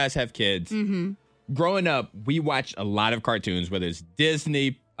 You guys have kids. Mm-hmm. Growing up, we watched a lot of cartoons, whether it's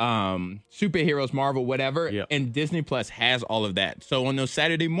Disney, superheroes, Marvel, whatever, Yep. and Disney Plus has all of that. So on those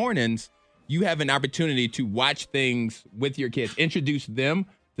Saturday mornings, you have an opportunity to watch things with your kids, introduce them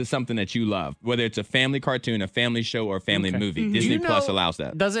to something that you love, whether it's a family cartoon, a family show, or a family movie. Mm-hmm. Disney Do you Plus know- allows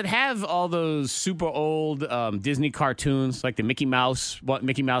that. Does it have all those super old Disney cartoons like the Mickey Mouse, what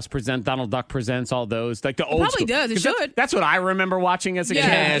Mickey Mouse presents, Donald Duck presents, all those? Like the old probably school- does. It 'Cause should. That's what I remember watching as a Yeah. It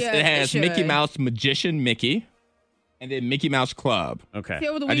kid. has, yeah, it has it Mickey should. Mouse Magician Mickey, and then Mickey Mouse Club. Okay. See,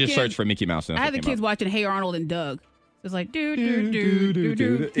 over the I just weekend, searched for Mickey Mouse. And I that's had the what came kids up. watching Hey Arnold and Doug. It's like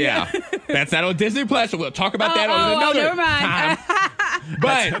do. Yeah, that's not on Disney Plus. So we'll talk about that on another never mind. time.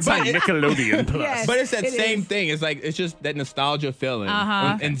 But That's on Nickelodeon Plus. Yes. but it's that it same is. thing. It's like it's just that nostalgia feeling.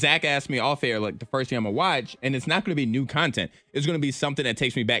 Uh-huh. And Zach asked me off air like the first thing I'm gonna watch, and it's not gonna be new content. It's gonna be something that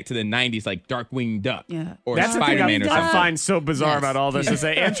takes me back to the '90s, like Darkwing Duck Yeah. or That's the thing Spider-Man or I something. find so bizarre Yes. about all this. Is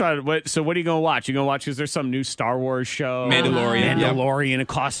that Antoine, what are you going to watch? You going to watch, is there some new Star Wars show? Mandalorian. Mandalorian. It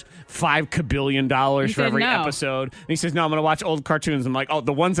costs $5 kabillion He for said every no. episode. And he says, no, I'm going to watch old cartoons. I'm like, oh,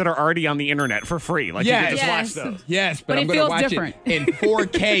 the ones that are already on the internet for free. Like, you can just Yes. watch those. Yes, But I'm it gonna feels watch different. it in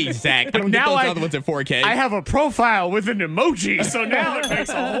 4K, Zach. I don't get now those I- other ones in 4K. I have a profile with an emoji, so now it makes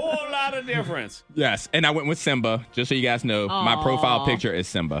a whole lot of difference. Yes, and I went with Simba. Just so you guys know, my Aw. profile picture is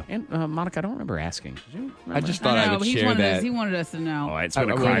Simba. And Monica, I don't remember asking. Did you remember? I just thought I, know, would but he share wanted that. us. He wanted us to know. Oh, it's been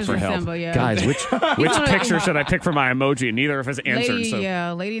a I cry wanted for to help. Simba, yeah. Guys, which wanted- picture should I pick for my emoji? And neither of us answered. Lady,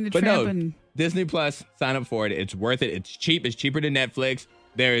 so. Lady in the But Tramp no, and Disney Plus, sign up for it. It's worth it. It's cheap. It's cheaper than Netflix.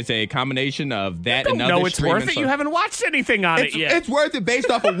 There is a combination of that and other No, it's streaming worth it. You services. haven't watched anything on it yet. It's worth it based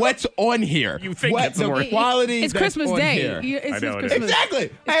off of what's on here. You think what it's the worth it. quality it's that's Christmas on Day. here. Yeah, it's I know it is. Christmas. Exactly.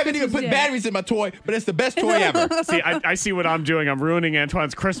 I haven't even Christmas put Day. batteries in my toy, but it's the best toy ever. See, I see what I'm doing. I'm ruining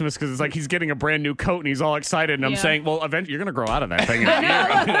Antoine's Christmas because it's like he's getting a brand new coat and he's all excited. And I'm Yeah. saying, well, eventually you're going to grow out of that thing. In a year.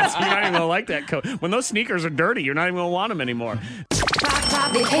 I mean, you're not even going to like that coat. When those sneakers are dirty, you're not even going to want them anymore.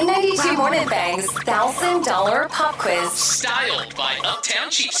 The K92 Morning Thang's $1,000 pop quiz. Styled by Uptown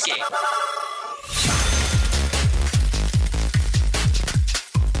Cheapskate.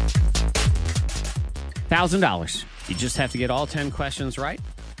 $1,000. You just have to get all 10 questions right,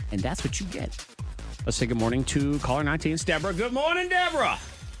 and that's what you get. Let's say good morning to caller 19, Deborah. Good morning, Deborah.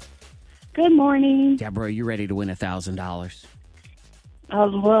 Good morning. Deborah, you ready to win $1,000? I'd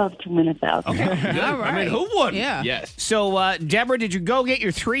love to win $1,000. All right. I mean, who wouldn't? Yeah. Yes. So, Deborah, did you go get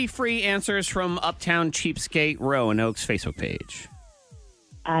your 3 free answers from Uptown Cheapskate Roanoke's Facebook page?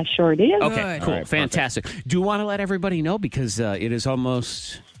 I sure did. Okay, Good. cool. All right, Fantastic. Do you want to let everybody know because it is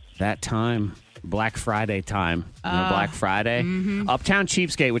almost that time Black Friday time. Black Friday. Uptown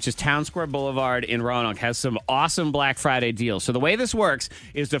Cheapskate, which is Town Square Boulevard in Roanoke, has some awesome Black Friday deals. So the way this works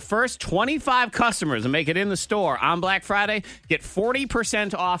is the first 25 customers that make it in the store on Black Friday get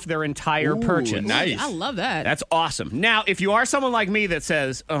 40% off their entire purchase. Nice. I love that. That's awesome. Now, if you are someone like me that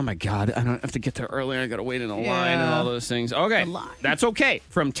says, oh my God, I don't have to get there early, I got to wait in a line and all those things. Okay, that's okay.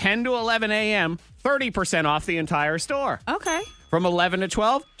 From 10 to 11 a.m., 30% off the entire store. Okay. From 11 to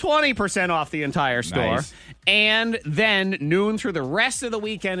 12, 20% off the entire store. Nice. And then noon through the rest of the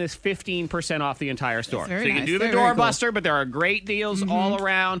weekend is 15% off the entire store. So very you can nice. do the Very, very doorbuster, but there are great deals all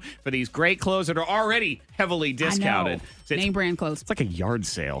around for these great clothes that are already heavily discounted. I know. So Name brand clothes. it's like a yard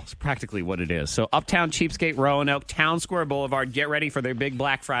sale. It's practically what it is. So Uptown Cheapskate, Roanoke, Town Square Boulevard. Get ready for their big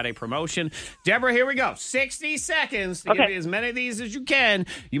Black Friday promotion. Deborah, here we go. 60 seconds to give you as many of these as you can.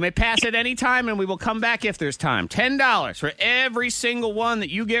 You may pass at any time, and we will come back if there's time. $10 for every single one that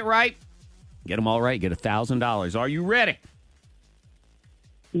you get right. Get them all right. Get $1,000. Are you ready?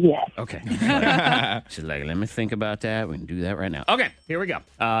 Yes. Okay. She's like, let me think about that. We can do that right now. Okay, here we go.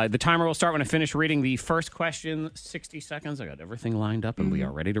 The timer will start when I finish reading the first question. 60 seconds. I got everything lined up, and we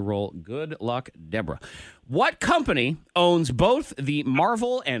are ready to roll. Good luck, Deborah. What company owns both the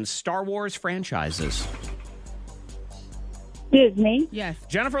Marvel and Star Wars franchises? Disney. Yes.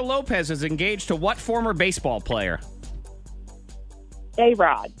 Jennifer Lopez is engaged to what former baseball player?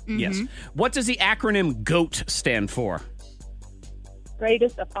 A-Rod. Yes. What does the acronym GOAT stand for?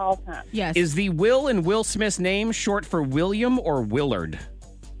 Greatest of all time. Yes. Is the Will in Will Smith's name short for William or Willard?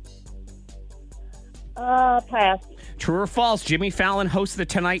 Pass. True or false? Jimmy Fallon hosts The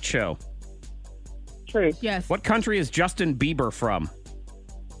Tonight Show. True. Yes. What country is Justin Bieber from?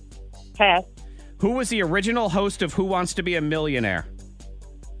 Pass. Who was the original host of Who Wants to Be a Millionaire?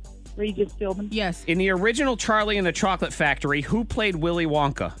 Regis Philbin. Yes. In the original Charlie and the Chocolate Factory, who played Willy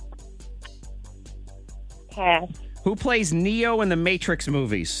Wonka? Pass. Who plays Neo in the Matrix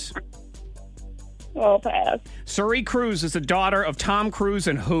movies? Oh, pass. Suri Cruz is the daughter of Tom Cruise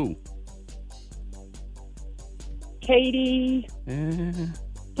and who? Katie.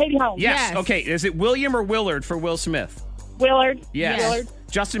 Katie Holmes. Yes. Okay. Is it William or Willard for Will Smith? Willard. Yes. Willard.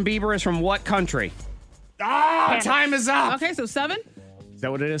 Justin Bieber is from what country? Ah, time is up. Okay, so 7? Is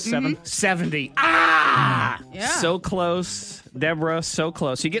that what it is? 7? 70. Ah! Yeah. So close, Deborah. So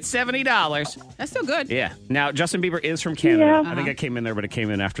close. You get $70. That's still good. Yeah. Now, Justin Bieber is from Canada. Yeah. I think I came in there, but it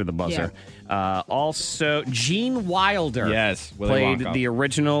came in after the buzzer. Also, Gene Wilder. Yes, Willy played Wonka. the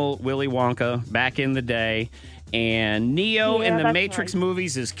original Willy Wonka back in the day. And Neo Yeah, in the that's Matrix right.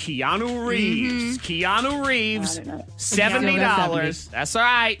 movies is Keanu Reeves. Keanu Reeves, I don't know. $70. That's all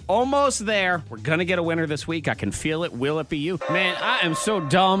right. Almost there. We're going to get a winner this week. I can feel it. Will it be you? Man, I am so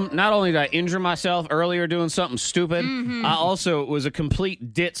dumb. Not only did I injure myself earlier doing something stupid, I also was a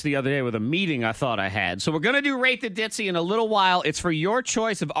complete ditz the other day with a meeting I thought I had. So we're going to do Rate the Ditzy in a little while. It's for your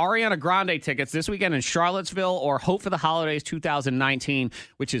choice of Ariana Grande tickets this weekend in Charlottesville or Hope for the Holidays 2019,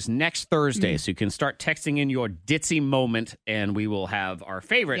 which is next Thursday. So you can start texting in your ditzy moment, and we will have our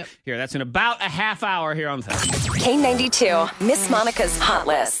favorite here. That's in about a half hour here on Thursday. K92, Miss Monica's Hot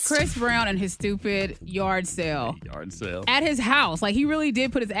List. Chris Brown and his stupid yard sale. Yard sale. At his house. Like, he really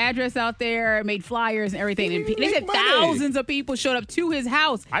did put his address out there, made flyers and everything. And they said thousands of people showed up to his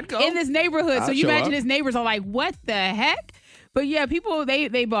house I'd go. in this neighborhood. So I'd you show imagine up. his neighbors are like, what the heck? But yeah, people,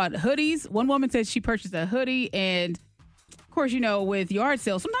 they bought hoodies. One woman said she purchased a hoodie. And, of course, you know, with yard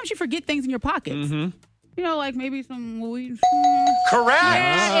sales, sometimes you forget things in your pockets. You know, like maybe some weed.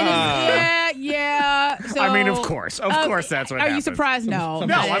 Correct. Yeah. So, I mean, of course that's what Are happens. you surprised? No.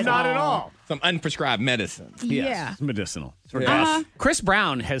 No, I'm not at all. Some unprescribed medicine. Yeah. It's medicinal. It's for Uh-huh. death. Chris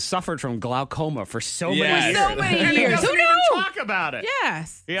Brown has suffered from glaucoma for so many Yes. years. So many And he years. doesn't Who even knew? talk about it.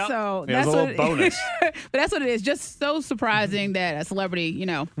 Yes. Yep. So Yeah, it was that's a what little bonus. but that's what it is. Just so surprising that a celebrity, you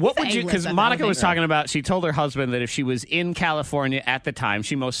know. What it's would you? A-list, Because I Monica think. was talking about. She told her husband that if she was in California at the time,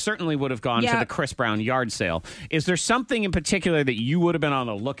 she most certainly would have gone to Yeah. the Chris Brown yard sale. Is there something in particular that you would have been on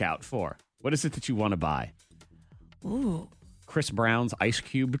the lookout for? What is it that you want to buy? Ooh. Chris Brown's ice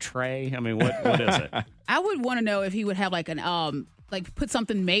cube tray. I mean, what is it? I would want to know if he would have like an like put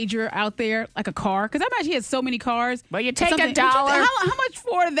something major out there, like a car, because I imagine he has so many cars. Well, you take Something- $1. How much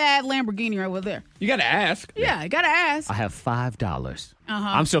for that Lamborghini over there? You got to ask. Yeah, gotta ask. I have $5. Uh-huh.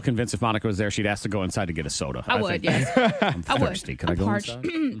 I'm still convinced if Monica was there, she'd ask to go inside to get a soda. I would, think. yes. I'm I would. thirsty. Could I I'm go parched.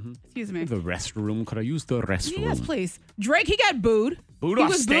 inside? Excuse me. The restroom. Could I use the restroom? Yes, please. Drake, he got booed. Booed he off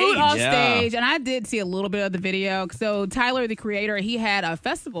was stage. booed off Yeah. stage, and I did see a little bit of the video. So Tyler, the creator, he had a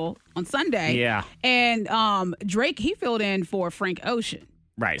festival on Sunday. Yeah. And Drake, he filled in for Frank Ocean.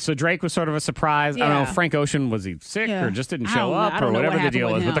 Right. So Drake was sort of a surprise. I don't know. Yeah. Frank Ocean, was he sick Yeah. or just didn't I show don't know. up I or don't know whatever what the deal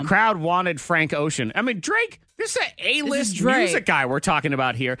happened was? with But the him. crowd wanted Frank Ocean. I mean, Drake, this is an A-list Drake. music guy we're talking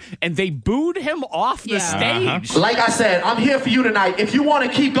about here, and they booed him off the stage. Like I said, I'm here for you tonight. If you want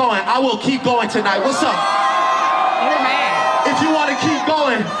to keep going, I will keep going tonight. What's up? You're mad. If you want to keep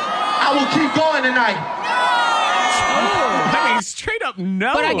going, I will keep going tonight. I mean, straight up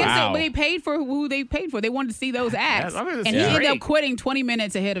no. But I guess they paid for who they paid for. They wanted to see those acts. I mean, it's and he ended Drake. up quitting 20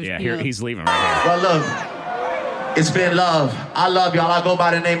 minutes ahead of Yeah, you know. here he's leaving right here. Well, look, it's been love. I love y'all. I go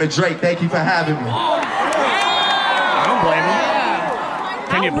by the name of Drake. Thank you for having me. I don't blame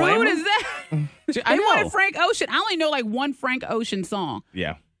him. Can you How blame rude him? is that? I They know. wanted Frank Ocean. I only know like one Frank Ocean song.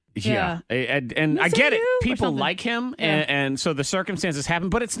 Yeah. Yeah. And I Missing get it. you or People something. like him, Yeah. and so the circumstances happen,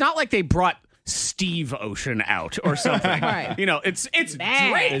 but it's not like they brought Steve Ocean out or something. Right. You know, it's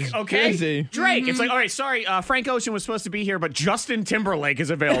Bad. Drake, It's okay? crazy. Drake. It's like, all right, sorry, Frank Ocean was supposed to be here, but Justin Timberlake is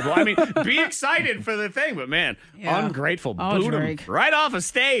available. I mean, be excited for the thing, but man, Yeah. ungrateful. Oh, Booed him Drake. right off a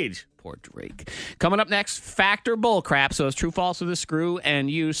stage. Poor Drake. Coming up next, Factor Bullcrap. So it's True False with a Screw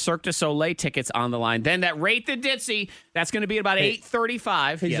and use Cirque du Soleil tickets on the line. Then that Rate the Ditzy, that's going to be about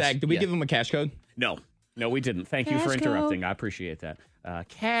 8:35. Hey, Yes, Zach, did we yes. give him a cash code? No, we didn't. Thank you for Cash interrupting. I appreciate that.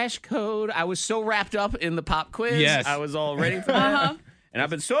 Cash code. I was so wrapped up in the pop quiz. Yes. I was all ready for that. And I've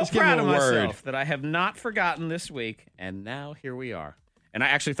been so give proud him of a word. myself that I have not forgotten this week. And now here we are. And I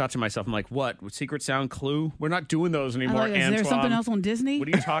actually thought to myself, I'm like, what? Secret Sound Clue? We're not doing those anymore, Is Antoine. there something else on Disney? What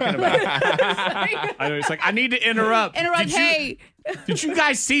are you talking about? I know. It's like, I need to interrupt. Hey. Did you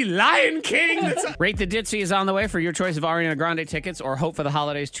guys see Lion King? Rate the Ditzy is on the way for your choice of Ariana Grande tickets or Hope for the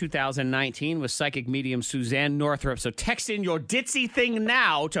Holidays 2019 with psychic medium Suzanne Northrup. So text in your Ditzy thing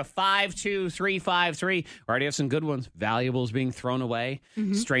now to 52353. We already have some good ones. Valuables being thrown away,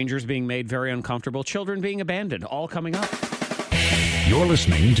 strangers being made very uncomfortable, children being abandoned, all coming up. You're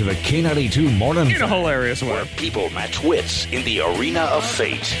listening to the K92 Morning In a hilarious way. People match wits in the arena of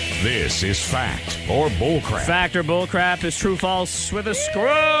fate. This is Fact or Bullcrap. Fact or Bullcrap is True False with a Screw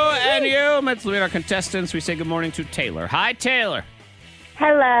and you. Let's meet our contestants. We say good morning to Taylor. Hi, Taylor.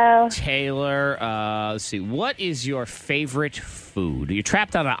 Hello. Taylor, let's see. What is your favorite food? You're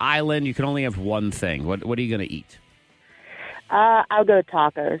trapped on an island. You can only have one thing. What are you going to eat? I'll go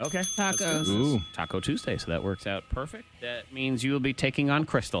tacos. Okay. Tacos. Ooh. Taco Tuesday, so that works out perfect. That means you will be taking on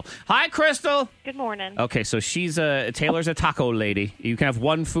Crystal. Hi, Crystal. Good morning. Okay, so Taylor's a taco lady. You can have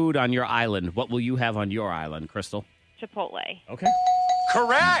one food on your island. What will you have on your island, Crystal? Chipotle. Okay.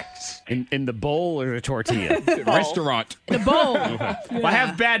 Correct. In the bowl or the tortilla? Restaurant. The bowl. Well, I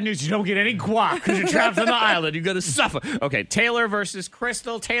have bad news. You don't get any guac because you're trapped on the island. You're going to suffer. Okay, Taylor versus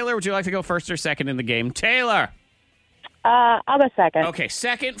Crystal. Taylor, would you like to go first or second in the game? Taylor. I'll go second. Okay,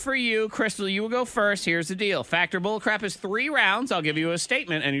 second for you. Crystal, you will go first. Here's the deal. Fact or Bullcrap is 3 rounds. I'll give you a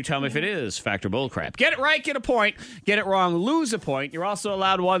statement, and you tell me if it is fact or Bullcrap. Get it right, get a point. Get it wrong, lose a point. You're also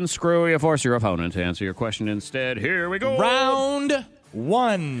allowed one screw. You force your opponent to answer your question instead. Here we go. Round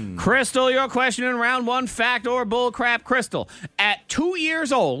 1. Crystal, your question in round 1, fact or Bullcrap. Crystal, at 2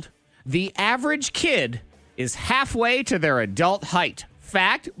 years old, the average kid is halfway to their adult height.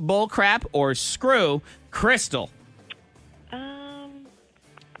 Fact, Bullcrap, or screw. Crystal.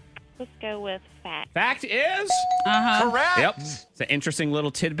 Let's go with fact. Fact is Correct. Yep. It's an interesting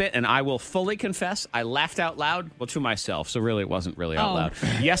little tidbit, and I will fully confess, I laughed out loud, well, to myself, so really it wasn't really out loud.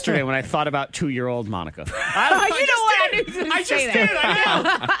 Yesterday when I thought about 2-year-old Monica. I just did.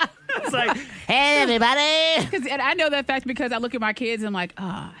 I know. It's like, hey, everybody. And I know that fact because I look at my kids and I'm like,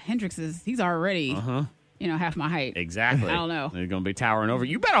 Hendrix he's already, half my height. Exactly. I don't know. They're going to be towering over.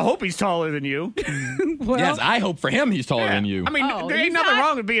 You better hope he's taller than you. Well, Yes, I hope for him he's taller than you. I mean, there ain't he's nothing not.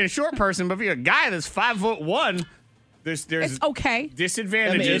 wrong with being a short person, but if you're a guy that's 5'1", there's it's okay.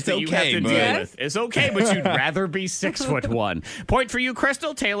 disadvantages I mean, it's that you have okay, to but- deal with. It's okay, but you'd rather be 6'1". Point for you,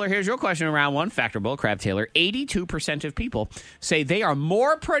 Crystal. Taylor, here's your question in round 1. Fact or Bullcrap, Taylor. 82% of people say they are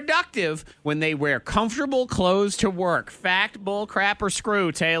more productive when they wear comfortable clothes to work. Fact, Bullcrap, or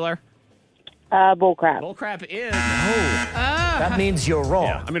screw, Taylor? Bullcrap. Bullcrap is That means you're wrong.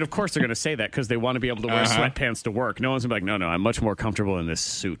 Yeah, I mean, of course they're going to say that because they want to be able to wear sweatpants to work. No one's going to be like, no, I'm much more comfortable in this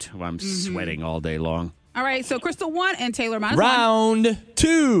suit while I'm sweating all day long. All right, so Crystal 1 and Taylor -1. Round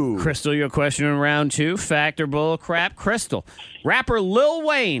 2. Crystal, your question in round 2. Fact or Bullcrap? Crystal. Rapper Lil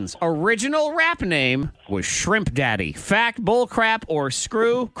Wayne's original rap name was Shrimp Daddy. Fact, Bullcrap, or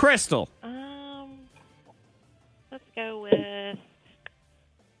screw? Crystal. Let's go with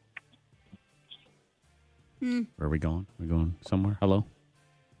Where are we going? We going somewhere? Hello?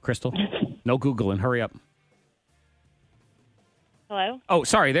 Crystal? No Googling. Hurry up. hello. Oh,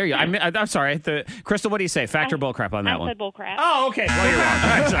 sorry. There you go. I'm sorry. Crystal, what do you say? Fact or bullcrap on that one? I said bullcrap. Oh, okay. Well, you're wrong. All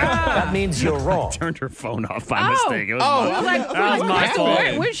right, sorry. That means you're wrong. I turned her phone off by mistake. It was that was my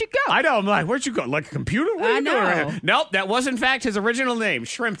fault. Where'd she go? I know. I'm like, where'd you go? Like a computer? What are you doing right now? Nope, that was in fact his original name,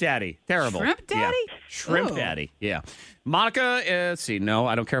 Shrimp Daddy. Terrible. Shrimp Daddy? Yeah. Shrimp Daddy. Yeah. Monica, let's see. No,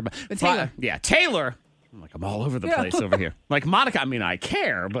 I don't care about. But Taylor. Taylor. I'm all over the place over here. Like Monica, I mean, I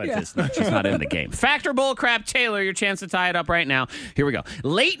care, but she's not in the game. Fact or bull crap, Taylor, your chance to tie it up right now. Here we go.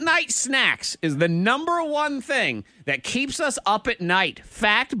 Late night snacks is the number one thing that keeps us up at night.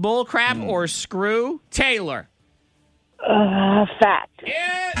 Fact, bull crap, or screw, Taylor. Fact. No.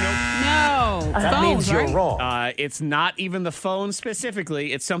 That Phones, means you're right? wrong. It's not even the phone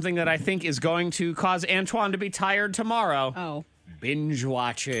specifically. It's something that I think is going to cause Antoine to be tired tomorrow. Oh. Binge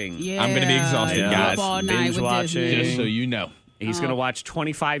watching. Yeah. I'm going to be exhausted, guys. Up all night Binge with watching. Disney. Just so you know. He's going to watch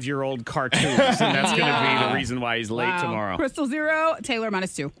 25-year-old cartoons, and that's going to be the reason why he's late tomorrow. Crystal 0, Taylor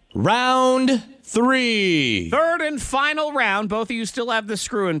 -2. Round 3. Third and final round. Both of you still have the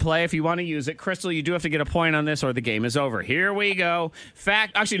screw in play if you want to use it. Crystal, you do have to get a point on this or the game is over. Here we go.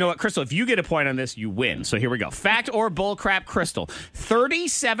 Fact. Actually, you know what, Crystal? If you get a point on this, you win. So here we go. Fact or bullcrap, Crystal.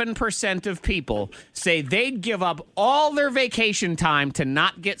 37% of people say they'd give up all their vacation time to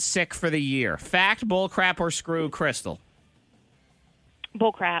not get sick for the year. Fact, bullcrap, or screw, Crystal?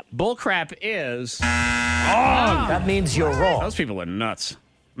 Bullcrap. Bullcrap is... That means you're wrong. Those people are nuts.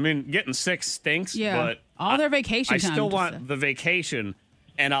 I mean, getting sick stinks, but... all their vacation I time. still want the vacation,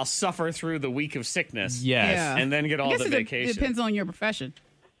 and I'll suffer through the week of sickness. Yes. Yeah. And then get all the vacation. It depends on your profession.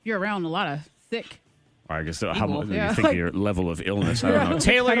 You're around a lot of sick. Or I guess how much do Yeah. you think of your level of illness? I don't know.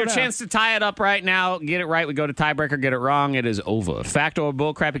 Taylor, your chance to tie it up right now. Get it right. We go to tiebreaker. Get it wrong. It is over. Fact or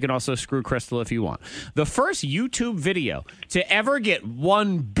bullcrap. You can also screw Crystal if you want. The first YouTube video to ever get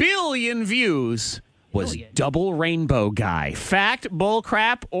 1 billion views was Double Rainbow Guy. Fact,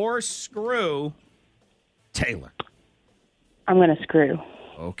 bullcrap, or screw, Taylor? I'm going to screw.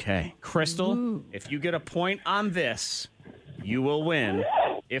 Okay. Crystal, if you get a point on this, you will win.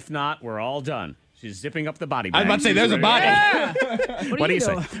 If not, we're all done. She's zipping up the body bag. I was about to say, there's a body. What do you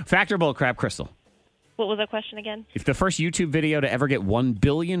say? Fact or bullcrap, Crystal? What was the question again? If the first YouTube video to ever get 1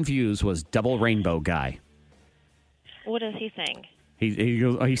 billion views was Double Rainbow Guy. What does he think?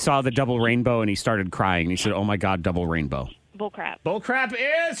 He saw the double rainbow and he started crying. He said, "Oh my God, double rainbow." Bullcrap. Bullcrap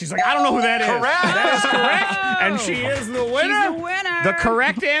is. She's like, I don't know who that is. Correct. That is correct. And she is the winner. She's the winner. The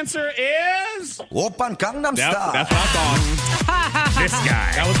correct answer is Open Gangnam Style. That's what I thought. this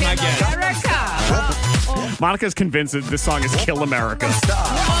guy. That was my guess. Monica's convinced that this song is Kill America.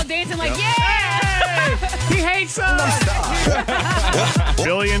 We're all dancing like, yeah! He hates us.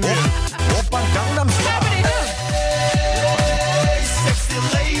 Billion views. Open Gangnam Style.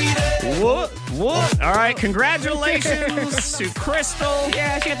 What? All right, congratulations to Crystal.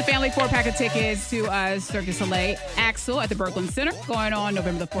 Yeah, she got the family 4-pack of tickets to Cirque du Soleil Axel at the Brooklyn Center going on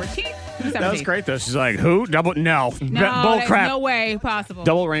November the 14th. That was great, though. She's like, who? Double? No. No, Bull there's crap. no way possible.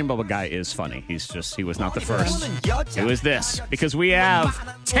 Double Rainbow Guy is funny. He was not the first. It was this, because we have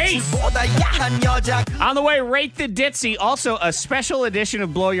Tate. On the way, Rate the Ditzy. Also, a special edition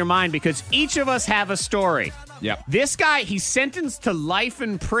of Blow Your Mind, because each of us have a story. Yep. This guy, he's sentenced to life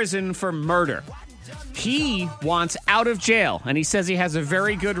in prison for murder. He wants out of jail, and he says he has a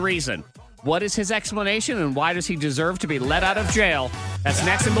very good reason. What is his explanation, and why does he deserve to be let out of jail? That's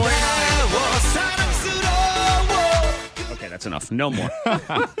next in Blow Your Mind. Okay, that's enough. No more.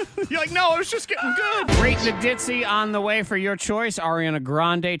 You're like, no, it was just getting good. Rate the Ditzy on the way for your choice. Ariana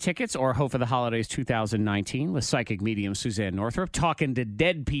Grande tickets or Hope for the Holidays 2019 with psychic medium Suzanne Northrup talking to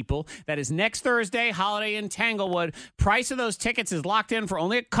dead people. That is next Thursday, Holiday in Tanglewood. Price of those tickets is locked in for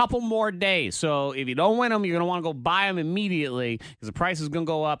only a couple more days. So if you don't win them, you're going to want to go buy them immediately because the price is going to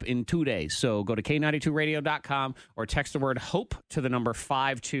go up in 2 days. So go to K92radio.com or text the word HOPE to the number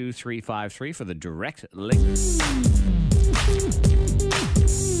 52353 for the direct link.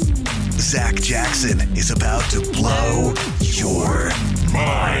 Zach Jackson is about to blow your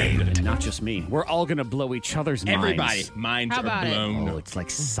mind. Not just me. We're all going to blow each other's minds. Everybody. Minds are blown. Oh, it's like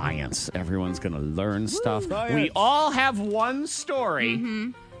science. Everyone's going to learn stuff. We all have one story.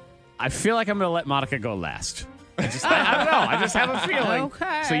 Mm-hmm. I feel like I'm going to let Monica go last. I don't know. I just have a feeling.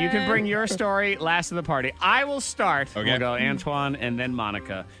 Okay. So you can bring your story last of the party. I will start. Okay. We'll go Antoine and then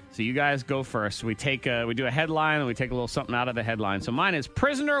Monica. So you guys go first. We do a headline and we take a little something out of the headline. So mine is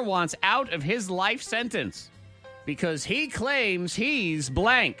prisoner wants out of his life sentence because he claims he's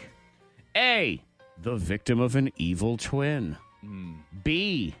blank. A, the victim of an evil twin.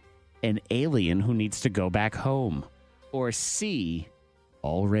 B, an alien who needs to go back home. Or C,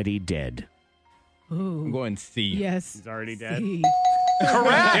 already dead. Ooh. I'm going C. Yes. He's already dead? C.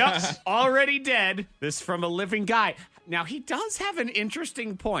 Correct. Yep. Already dead. This from a living guy. Now, he does have an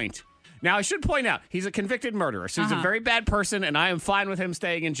interesting point. Now, I should point out, he's a convicted murderer, so he's a very bad person, and I am fine with him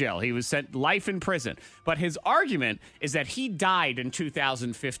staying in jail. He was sent life in prison. But his argument is that he died in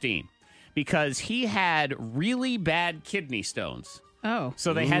 2015 because he had really bad kidney stones. Oh.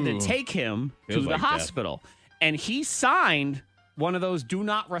 So they had to take him to the hospital. And he signed one of those do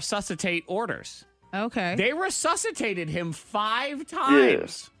not resuscitate orders. Okay. They resuscitated him 5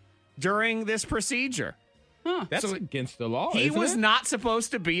 times during this procedure. Huh. That's against the law. He was not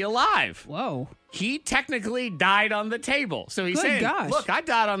supposed to be alive. Whoa. He technically died on the table. So he's saying, look, I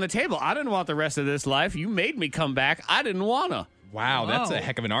died on the table. I didn't want the rest of this life. You made me come back. I didn't want to. Wow, that's a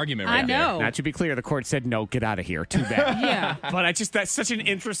heck of an argument right there. I know. Now, to be clear, the court said, no, get out of here. Too bad. Yeah. But that's such an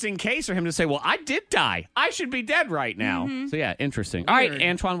interesting case for him to say, well, I did die. I should be dead right now. Mm-hmm. So, yeah, interesting. All right,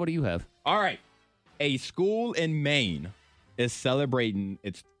 Antoine, what do you have? All right. A school in Maine is celebrating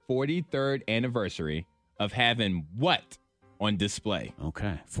its 43rd anniversary of having what on display?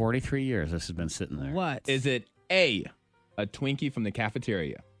 Okay. 43 years this has been sitting there. What? Is it A, a Twinkie from the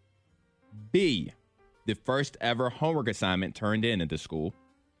cafeteria? B, the first ever homework assignment turned in at the school?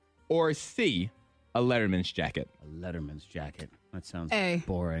 Or C, a Letterman's jacket? A Letterman's jacket. That sounds A.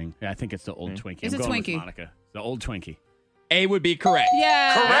 boring. Yeah, I think it's the old Twinkie. It's I'm a going with Twinkie. Monica. The old Twinkie. A would be correct.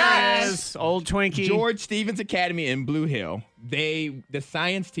 Yeah. There it is. Old Twinkie. George Stevens Academy in Blue Hill. The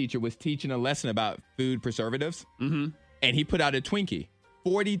science teacher was teaching a lesson about food preservatives, and he put out a Twinkie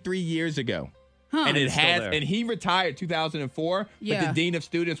 43 years ago. Huh. And It's still there. and he retired 2004, Yeah. but the dean of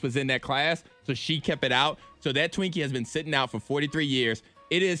students was in that class, so she kept it out. So that Twinkie has been sitting out for 43 years.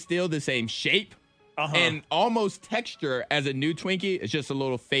 It is still the same shape and almost texture as a new Twinkie. It's just a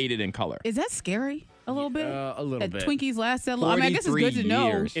little faded in color. Is that scary? A little bit? A little that bit. Twinkies last that long? I mean, I guess it's good to 43 know.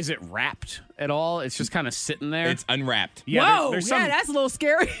 years. Is it wrapped at all? It's just kind of sitting there. It's unwrapped. Yeah, Whoa, there's yeah, some, that's a little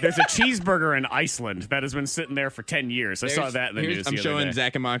scary. there's a cheeseburger in Iceland that has been sitting there for 10 years. I saw that in the news. I'm the other showing day.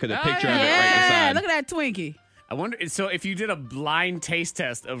 Zach and Monica the Oh, picture of it right yeah, beside. look at that Twinkie. I wonder. So if you did a blind taste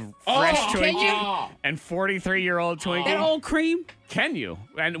test of fresh can Twinkie and 43-year-old Twinkie, That old cream. can you?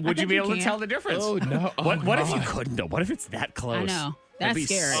 And would think you be you able to can. tell the difference? Oh, no. Oh, What if you God. couldn't? Though? What if it's that close? I know. That'd That's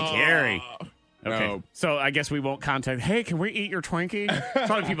be scary. Scary. Okay. No. So I guess we won't contact. Hey, can we eat your Twinkie?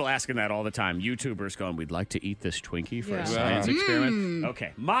 Probably people asking that all the time. YouTubers going, we'd like to eat this Twinkie for Yeah. a science experiment.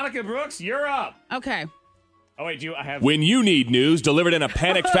 Okay. Monica Brooks, you're up. Okay. Oh, wait, I have. When you need news delivered in a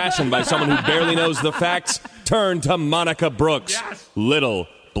panicked fashion by someone who barely knows the facts, turn to Monica Brooks. Yes. Little,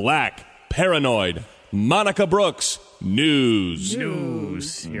 black, paranoid. Monica Brooks, news.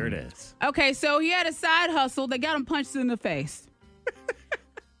 News. Here it is. Okay, so he had a side hustle that got him punched in the face.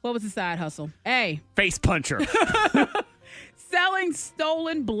 What was the side hustle? A, Face puncher. selling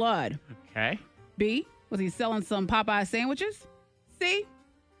stolen blood. Okay. B, was he selling some Popeye sandwiches? C,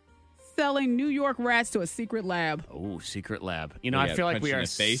 selling New York rats to a secret lab. Oh, secret lab. You know, We I got feel like punched we in are the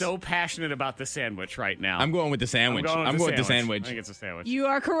face. so passionate about the sandwich right now. I'm going with the sandwich. I'm going with the sandwich. I think it's a sandwich. You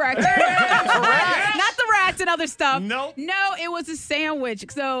are correct. Not the rats and other stuff. Nope. No, it was a sandwich.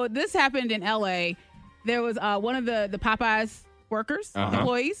 So this happened in L.A. There was one of the Popeyes workers,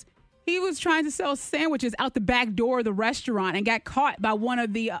 employees. He was trying to sell sandwiches out the back door of the restaurant and got caught by one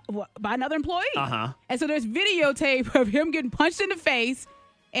of the by another employee. And so there's videotape of him getting punched in the face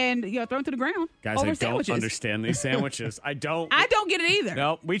and thrown to the ground. Guys, over I sandwiches. don't understand these sandwiches. I don't get it either.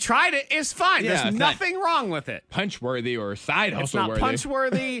 No, we tried it. It's fine. Yeah, There's it's not nothing wrong with it. Punch worthy or side It's hustle not worthy. punch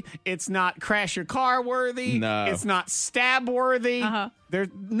worthy. It's not crash your car worthy. No. It's not stab worthy. There's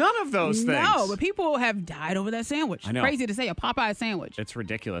none of those things. No, but people have died over that sandwich. I know. Crazy to say, a Popeye sandwich. It's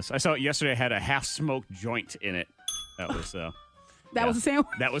ridiculous. I saw it yesterday. Had a half-smoked joint in it. That was That was a sandwich.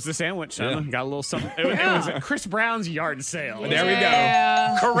 That was the sandwich. Yeah. Got a little something. It was at Chris Brown's yard sale. There we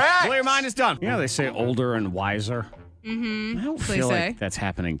Yeah. go. Correct. Well, your mind is done. They say older and wiser. Mm-hmm. I don't They feel say. like that's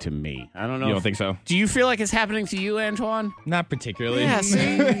happening to me. I don't know. You don't think so? Do you feel like it's happening to you, Antoine? Not particularly. Yeah,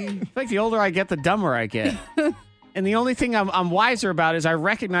 see? I feel like the older I get, the dumber I get. And the only thing I'm wiser about is I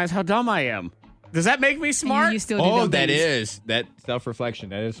recognize how dumb I am. Does that make me smart? You still do Oh, dumb that things. is that self-reflection.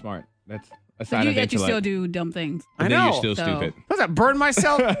 That is smart. That's a So sign you, of yet you intellect. still do dumb things. I And then know. You're still So- stupid. What was that? Burned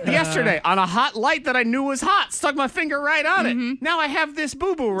myself yesterday on a hot light that I knew was hot. Stuck my finger right on it. Now I have this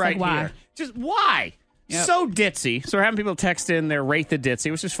boo-boo right why? here. Just why? Yep. So ditzy. So we're having people text in their Rate the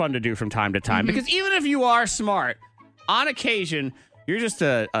Ditzy, which is fun to do from time to time. Because even if you are smart, on occasion, you're just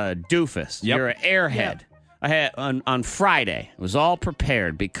a doofus. Yep. You're an airhead. Yep. I had on Friday, I was all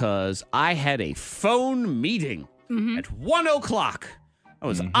prepared because I had a phone meeting at 1 o'clock. I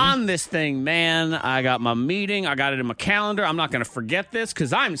was on this thing, man. I got my meeting. I got it in my calendar. I'm not going to forget this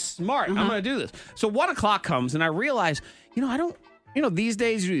because I'm smart. I'm going to do this. So 1 o'clock comes, and I realize, I these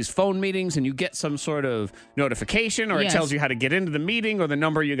days you do these phone meetings and you get some sort of notification or Yes. it tells you how to get into the meeting or the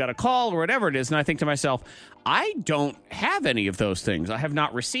number you got to call or whatever it is. And I think to myself, I don't have any of those things. I have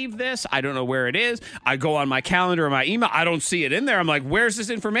not received this. I don't know where it is. I go on my calendar or my email. I don't see it in there. I'm like, where's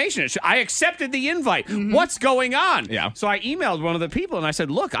this information? I accepted the invite. What's going on? Yeah. So I emailed one of the people and I said,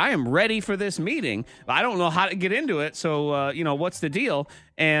 look, I am ready for this meeting. I don't know how to get into it. So, what's the deal?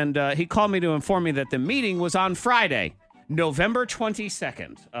 And he called me to inform me that the meeting was on Friday. November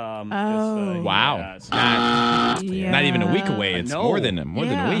 22nd. Wow. Yeah, it's Not even a week away. It's No. more than a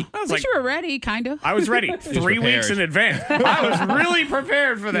week. I was But like, you were ready, kind of. I was ready 3 weeks in advance. I was really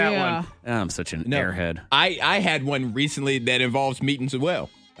prepared for that one. I'm such an airhead. I had one recently that involves meetings as well.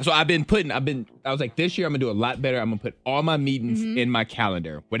 So I was like, this year I'm going to do a lot better. I'm going to put all my meetings in my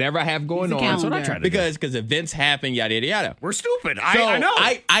calendar. Whatever I have going on. That's what I try to do. Because events happen, yada, yada, yada. We're stupid. So I know.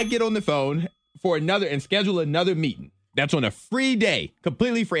 I get on the phone and schedule another meeting. That's on a free day,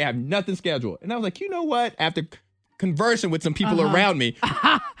 completely free. I have nothing scheduled. And I was like, you know what? After conversing with some people around me,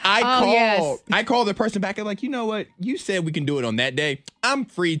 I called the person back. I'm like, you know what? You said we can do it on that day. I'm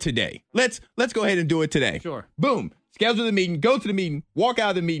free today. Let's go ahead and do it today. Sure. Boom. Schedule the meeting, go to the meeting, walk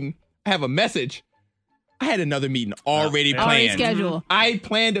out of the meeting, have a message. I had another meeting already planned. Already scheduled. I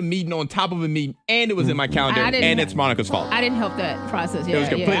planned a meeting on top of a meeting, and it was in my calendar, and it's Monica's fault. I didn't help that process. It was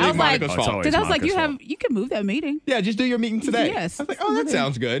completely I was Monica's like, fault. Because I was like, you can move that meeting. Yeah, just do your meeting today. Yes. I was like, oh, that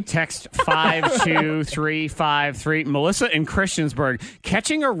sounds good. Text 52353. Melissa in Christiansburg.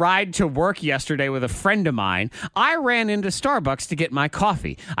 Catching a ride to work yesterday with a friend of mine, I ran into Starbucks to get my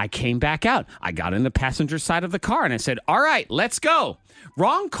coffee. I came back out. I got in the passenger side of the car and I said, all right, let's go.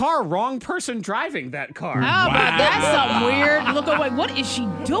 Wrong car, wrong person driving that car. How about that's something weird? Look away. What is she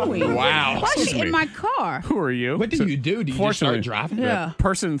doing? Wow. Why is she in my car? Who are you? What do you do? Do you just start driving? The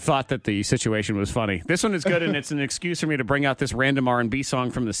person thought that the situation was funny. This one is good, and it's an excuse for me to bring out this random R&B song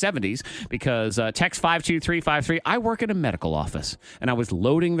from the 70s because text 52353, I work at a medical office, and I was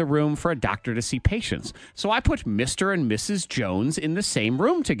loading the room for a doctor to see patients. So I put Mr. and Mrs. Jones in the same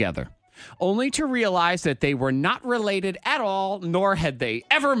room together, only to realize that they were not related at all, nor had they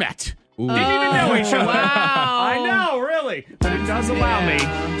ever met. Didn't even know each other. Wow. I know, really. But it does allow me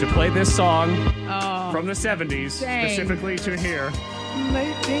to play this song from the 70s, specifically to hear.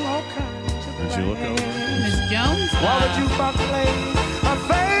 Making all kinds of As you look over. Miss Jones? While the jukebox plays my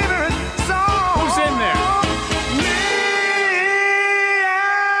favorite song. Who's in there?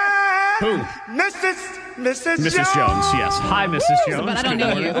 Who? Mrs. Jones, yes. Hi, Mrs. Jones. But I don't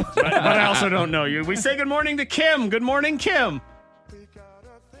know you. But I also don't know you. We say good morning to Kim. Good morning, Kim.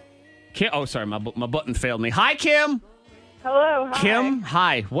 Oh, sorry, my button failed me. Hi, Kim. Hello. Hi. Kim,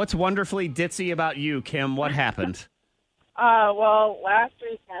 hi. What's wonderfully ditzy about you, Kim? What happened? Well, last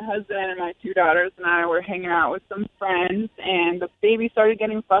week my husband and my two daughters and I were hanging out with some friends, and the baby started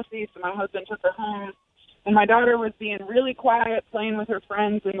getting fussy, so my husband took her home. And my daughter was being really quiet, playing with her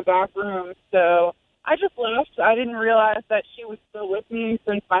friends in the back room, so I just left. I didn't realize that she was still with me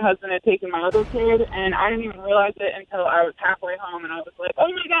since my husband had taken my other kid, and I didn't even realize it until I was halfway home, and I was like, oh,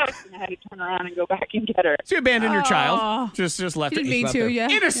 my gosh, and I had to turn around and go back and get her. So you abandoned your child. Just left it. Me too, yeah.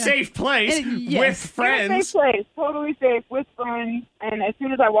 In a safe place with friends. In a safe place, totally safe, with friends, and as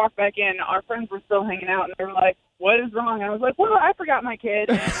soon as I walked back in, our friends were still hanging out, and they were like, what is wrong? And I was like, well, I forgot my kid.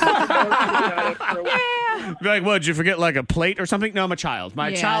 And Be like, what, did you forget like a plate or something? No, I'm a child.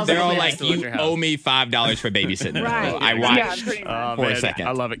 My child. They're all like, you owe me $5 for babysitting. Right. So I watched for a second.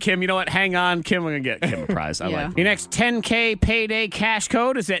 I love it. Kim, you know what? Hang on. Kim, we're going to get Kim a prize. I like it. Your next 10K payday cash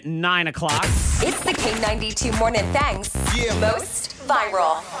code is at 9 o'clock. It's the K92 Morning Thangs. Most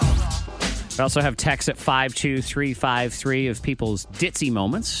viral. We also have texts at 52353 of people's ditzy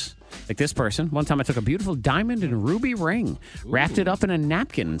moments. Like this person. One time I took a beautiful diamond and ruby ring, wrapped it up in a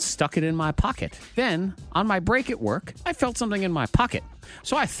napkin, and stuck it in my pocket. Then, on my break at work, I felt something in my pocket,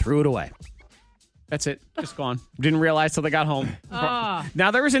 so I threw it away. That's it. Just gone. Didn't realize till they got home.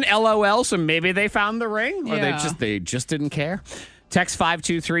 Now, there was an LOL, so maybe they found the ring, or they just didn't care. Text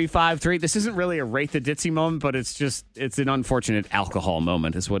 52353. This isn't really a rate the ditzy moment, but it's an unfortunate alcohol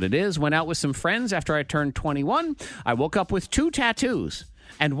moment is what it is. Went out with some friends after I turned 21. I woke up with 2 tattoos.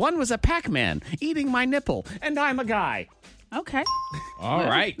 And one was a Pac-Man eating my nipple, and I'm a guy. Okay. All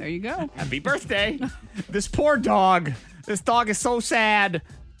right. There you go. Happy birthday. This poor dog. This dog is so sad.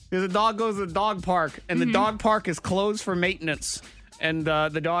 The dog goes to the dog park, and the dog park is closed for maintenance. And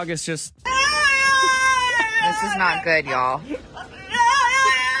the dog is just... This is not good, y'all.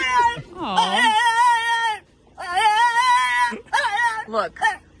 Look,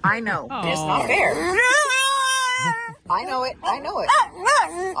 I know. It's not fair. I know it.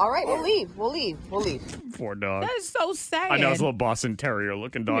 All right, we'll leave. Poor dog. That is so sad. I know, it's a little Boston Terrier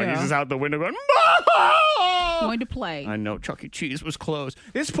looking dog. Yeah. He's just out the window going, Going to play. I know, Chuck E. Cheese was closed.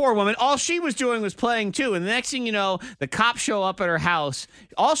 This poor woman, all she was doing was playing too. And the next thing you know, the cops show up at her house.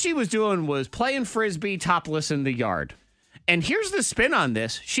 All she was doing was playing Frisbee topless in the yard. And here's the spin on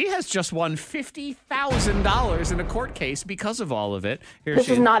this. She has just won $50,000 in a court case because of all of it. This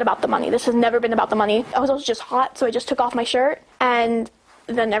is not about the money. This has never been about the money. I was also just hot, so I just took off my shirt, and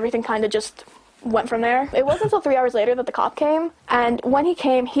then everything kind of just went from there. It wasn't until 3 hours later that the cop came, and when he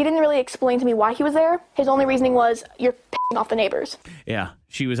came, he didn't really explain to me why he was there. His only reasoning was, you're pissing off the neighbors. Yeah.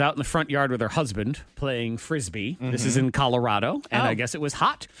 She was out in the front yard with her husband playing Frisbee. This is in Colorado, and I guess it was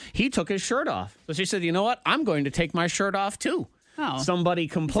hot. He took his shirt off. So she said, you know what? I'm going to take my shirt off, too. Oh. Somebody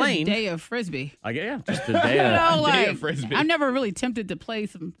complained. It's a day of Frisbee. Yeah, just a day of Frisbee. I'm never really tempted to play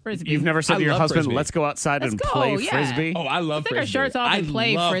some Frisbee. You've never said to your husband, Frisbee. let's go outside and play Frisbee? Oh, I love Take Frisbee. our shirts off and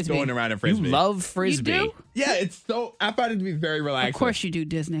play love Frisbee. going around in Frisbee. You love Frisbee. You do? Yeah, it's so. I find it to be very relaxing. Of course you do,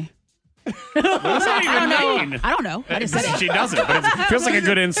 Disney. What does that even mean? I don't know. I just said it. She doesn't, but it feels like a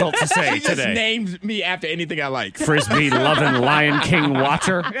good insult to say She just today. names me after anything I like. Frisbee loving Lion King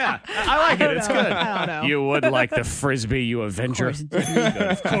watcher. Yeah, I like it. It's good. I don't know. You would like the Frisbee, you Avenger.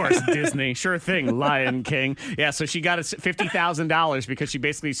 Of course, Disney. Sure thing, Lion King. Yeah, so she got $50,000 because she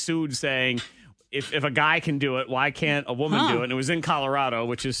basically sued saying, if a guy can do it, why can't a woman do it? And it was in Colorado,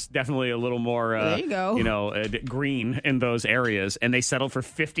 which is definitely a little more, There you go. green in those areas. And they settled for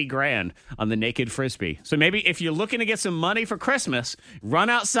 $50,000 on the naked Frisbee. So maybe if you're looking to get some money for Christmas, run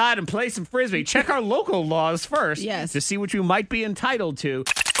outside and play some Frisbee. Check our local laws first to see what you might be entitled to.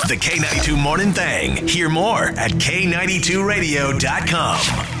 The K92 Morning Thing. Hear more at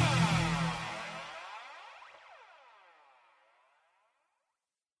K92Radio.com.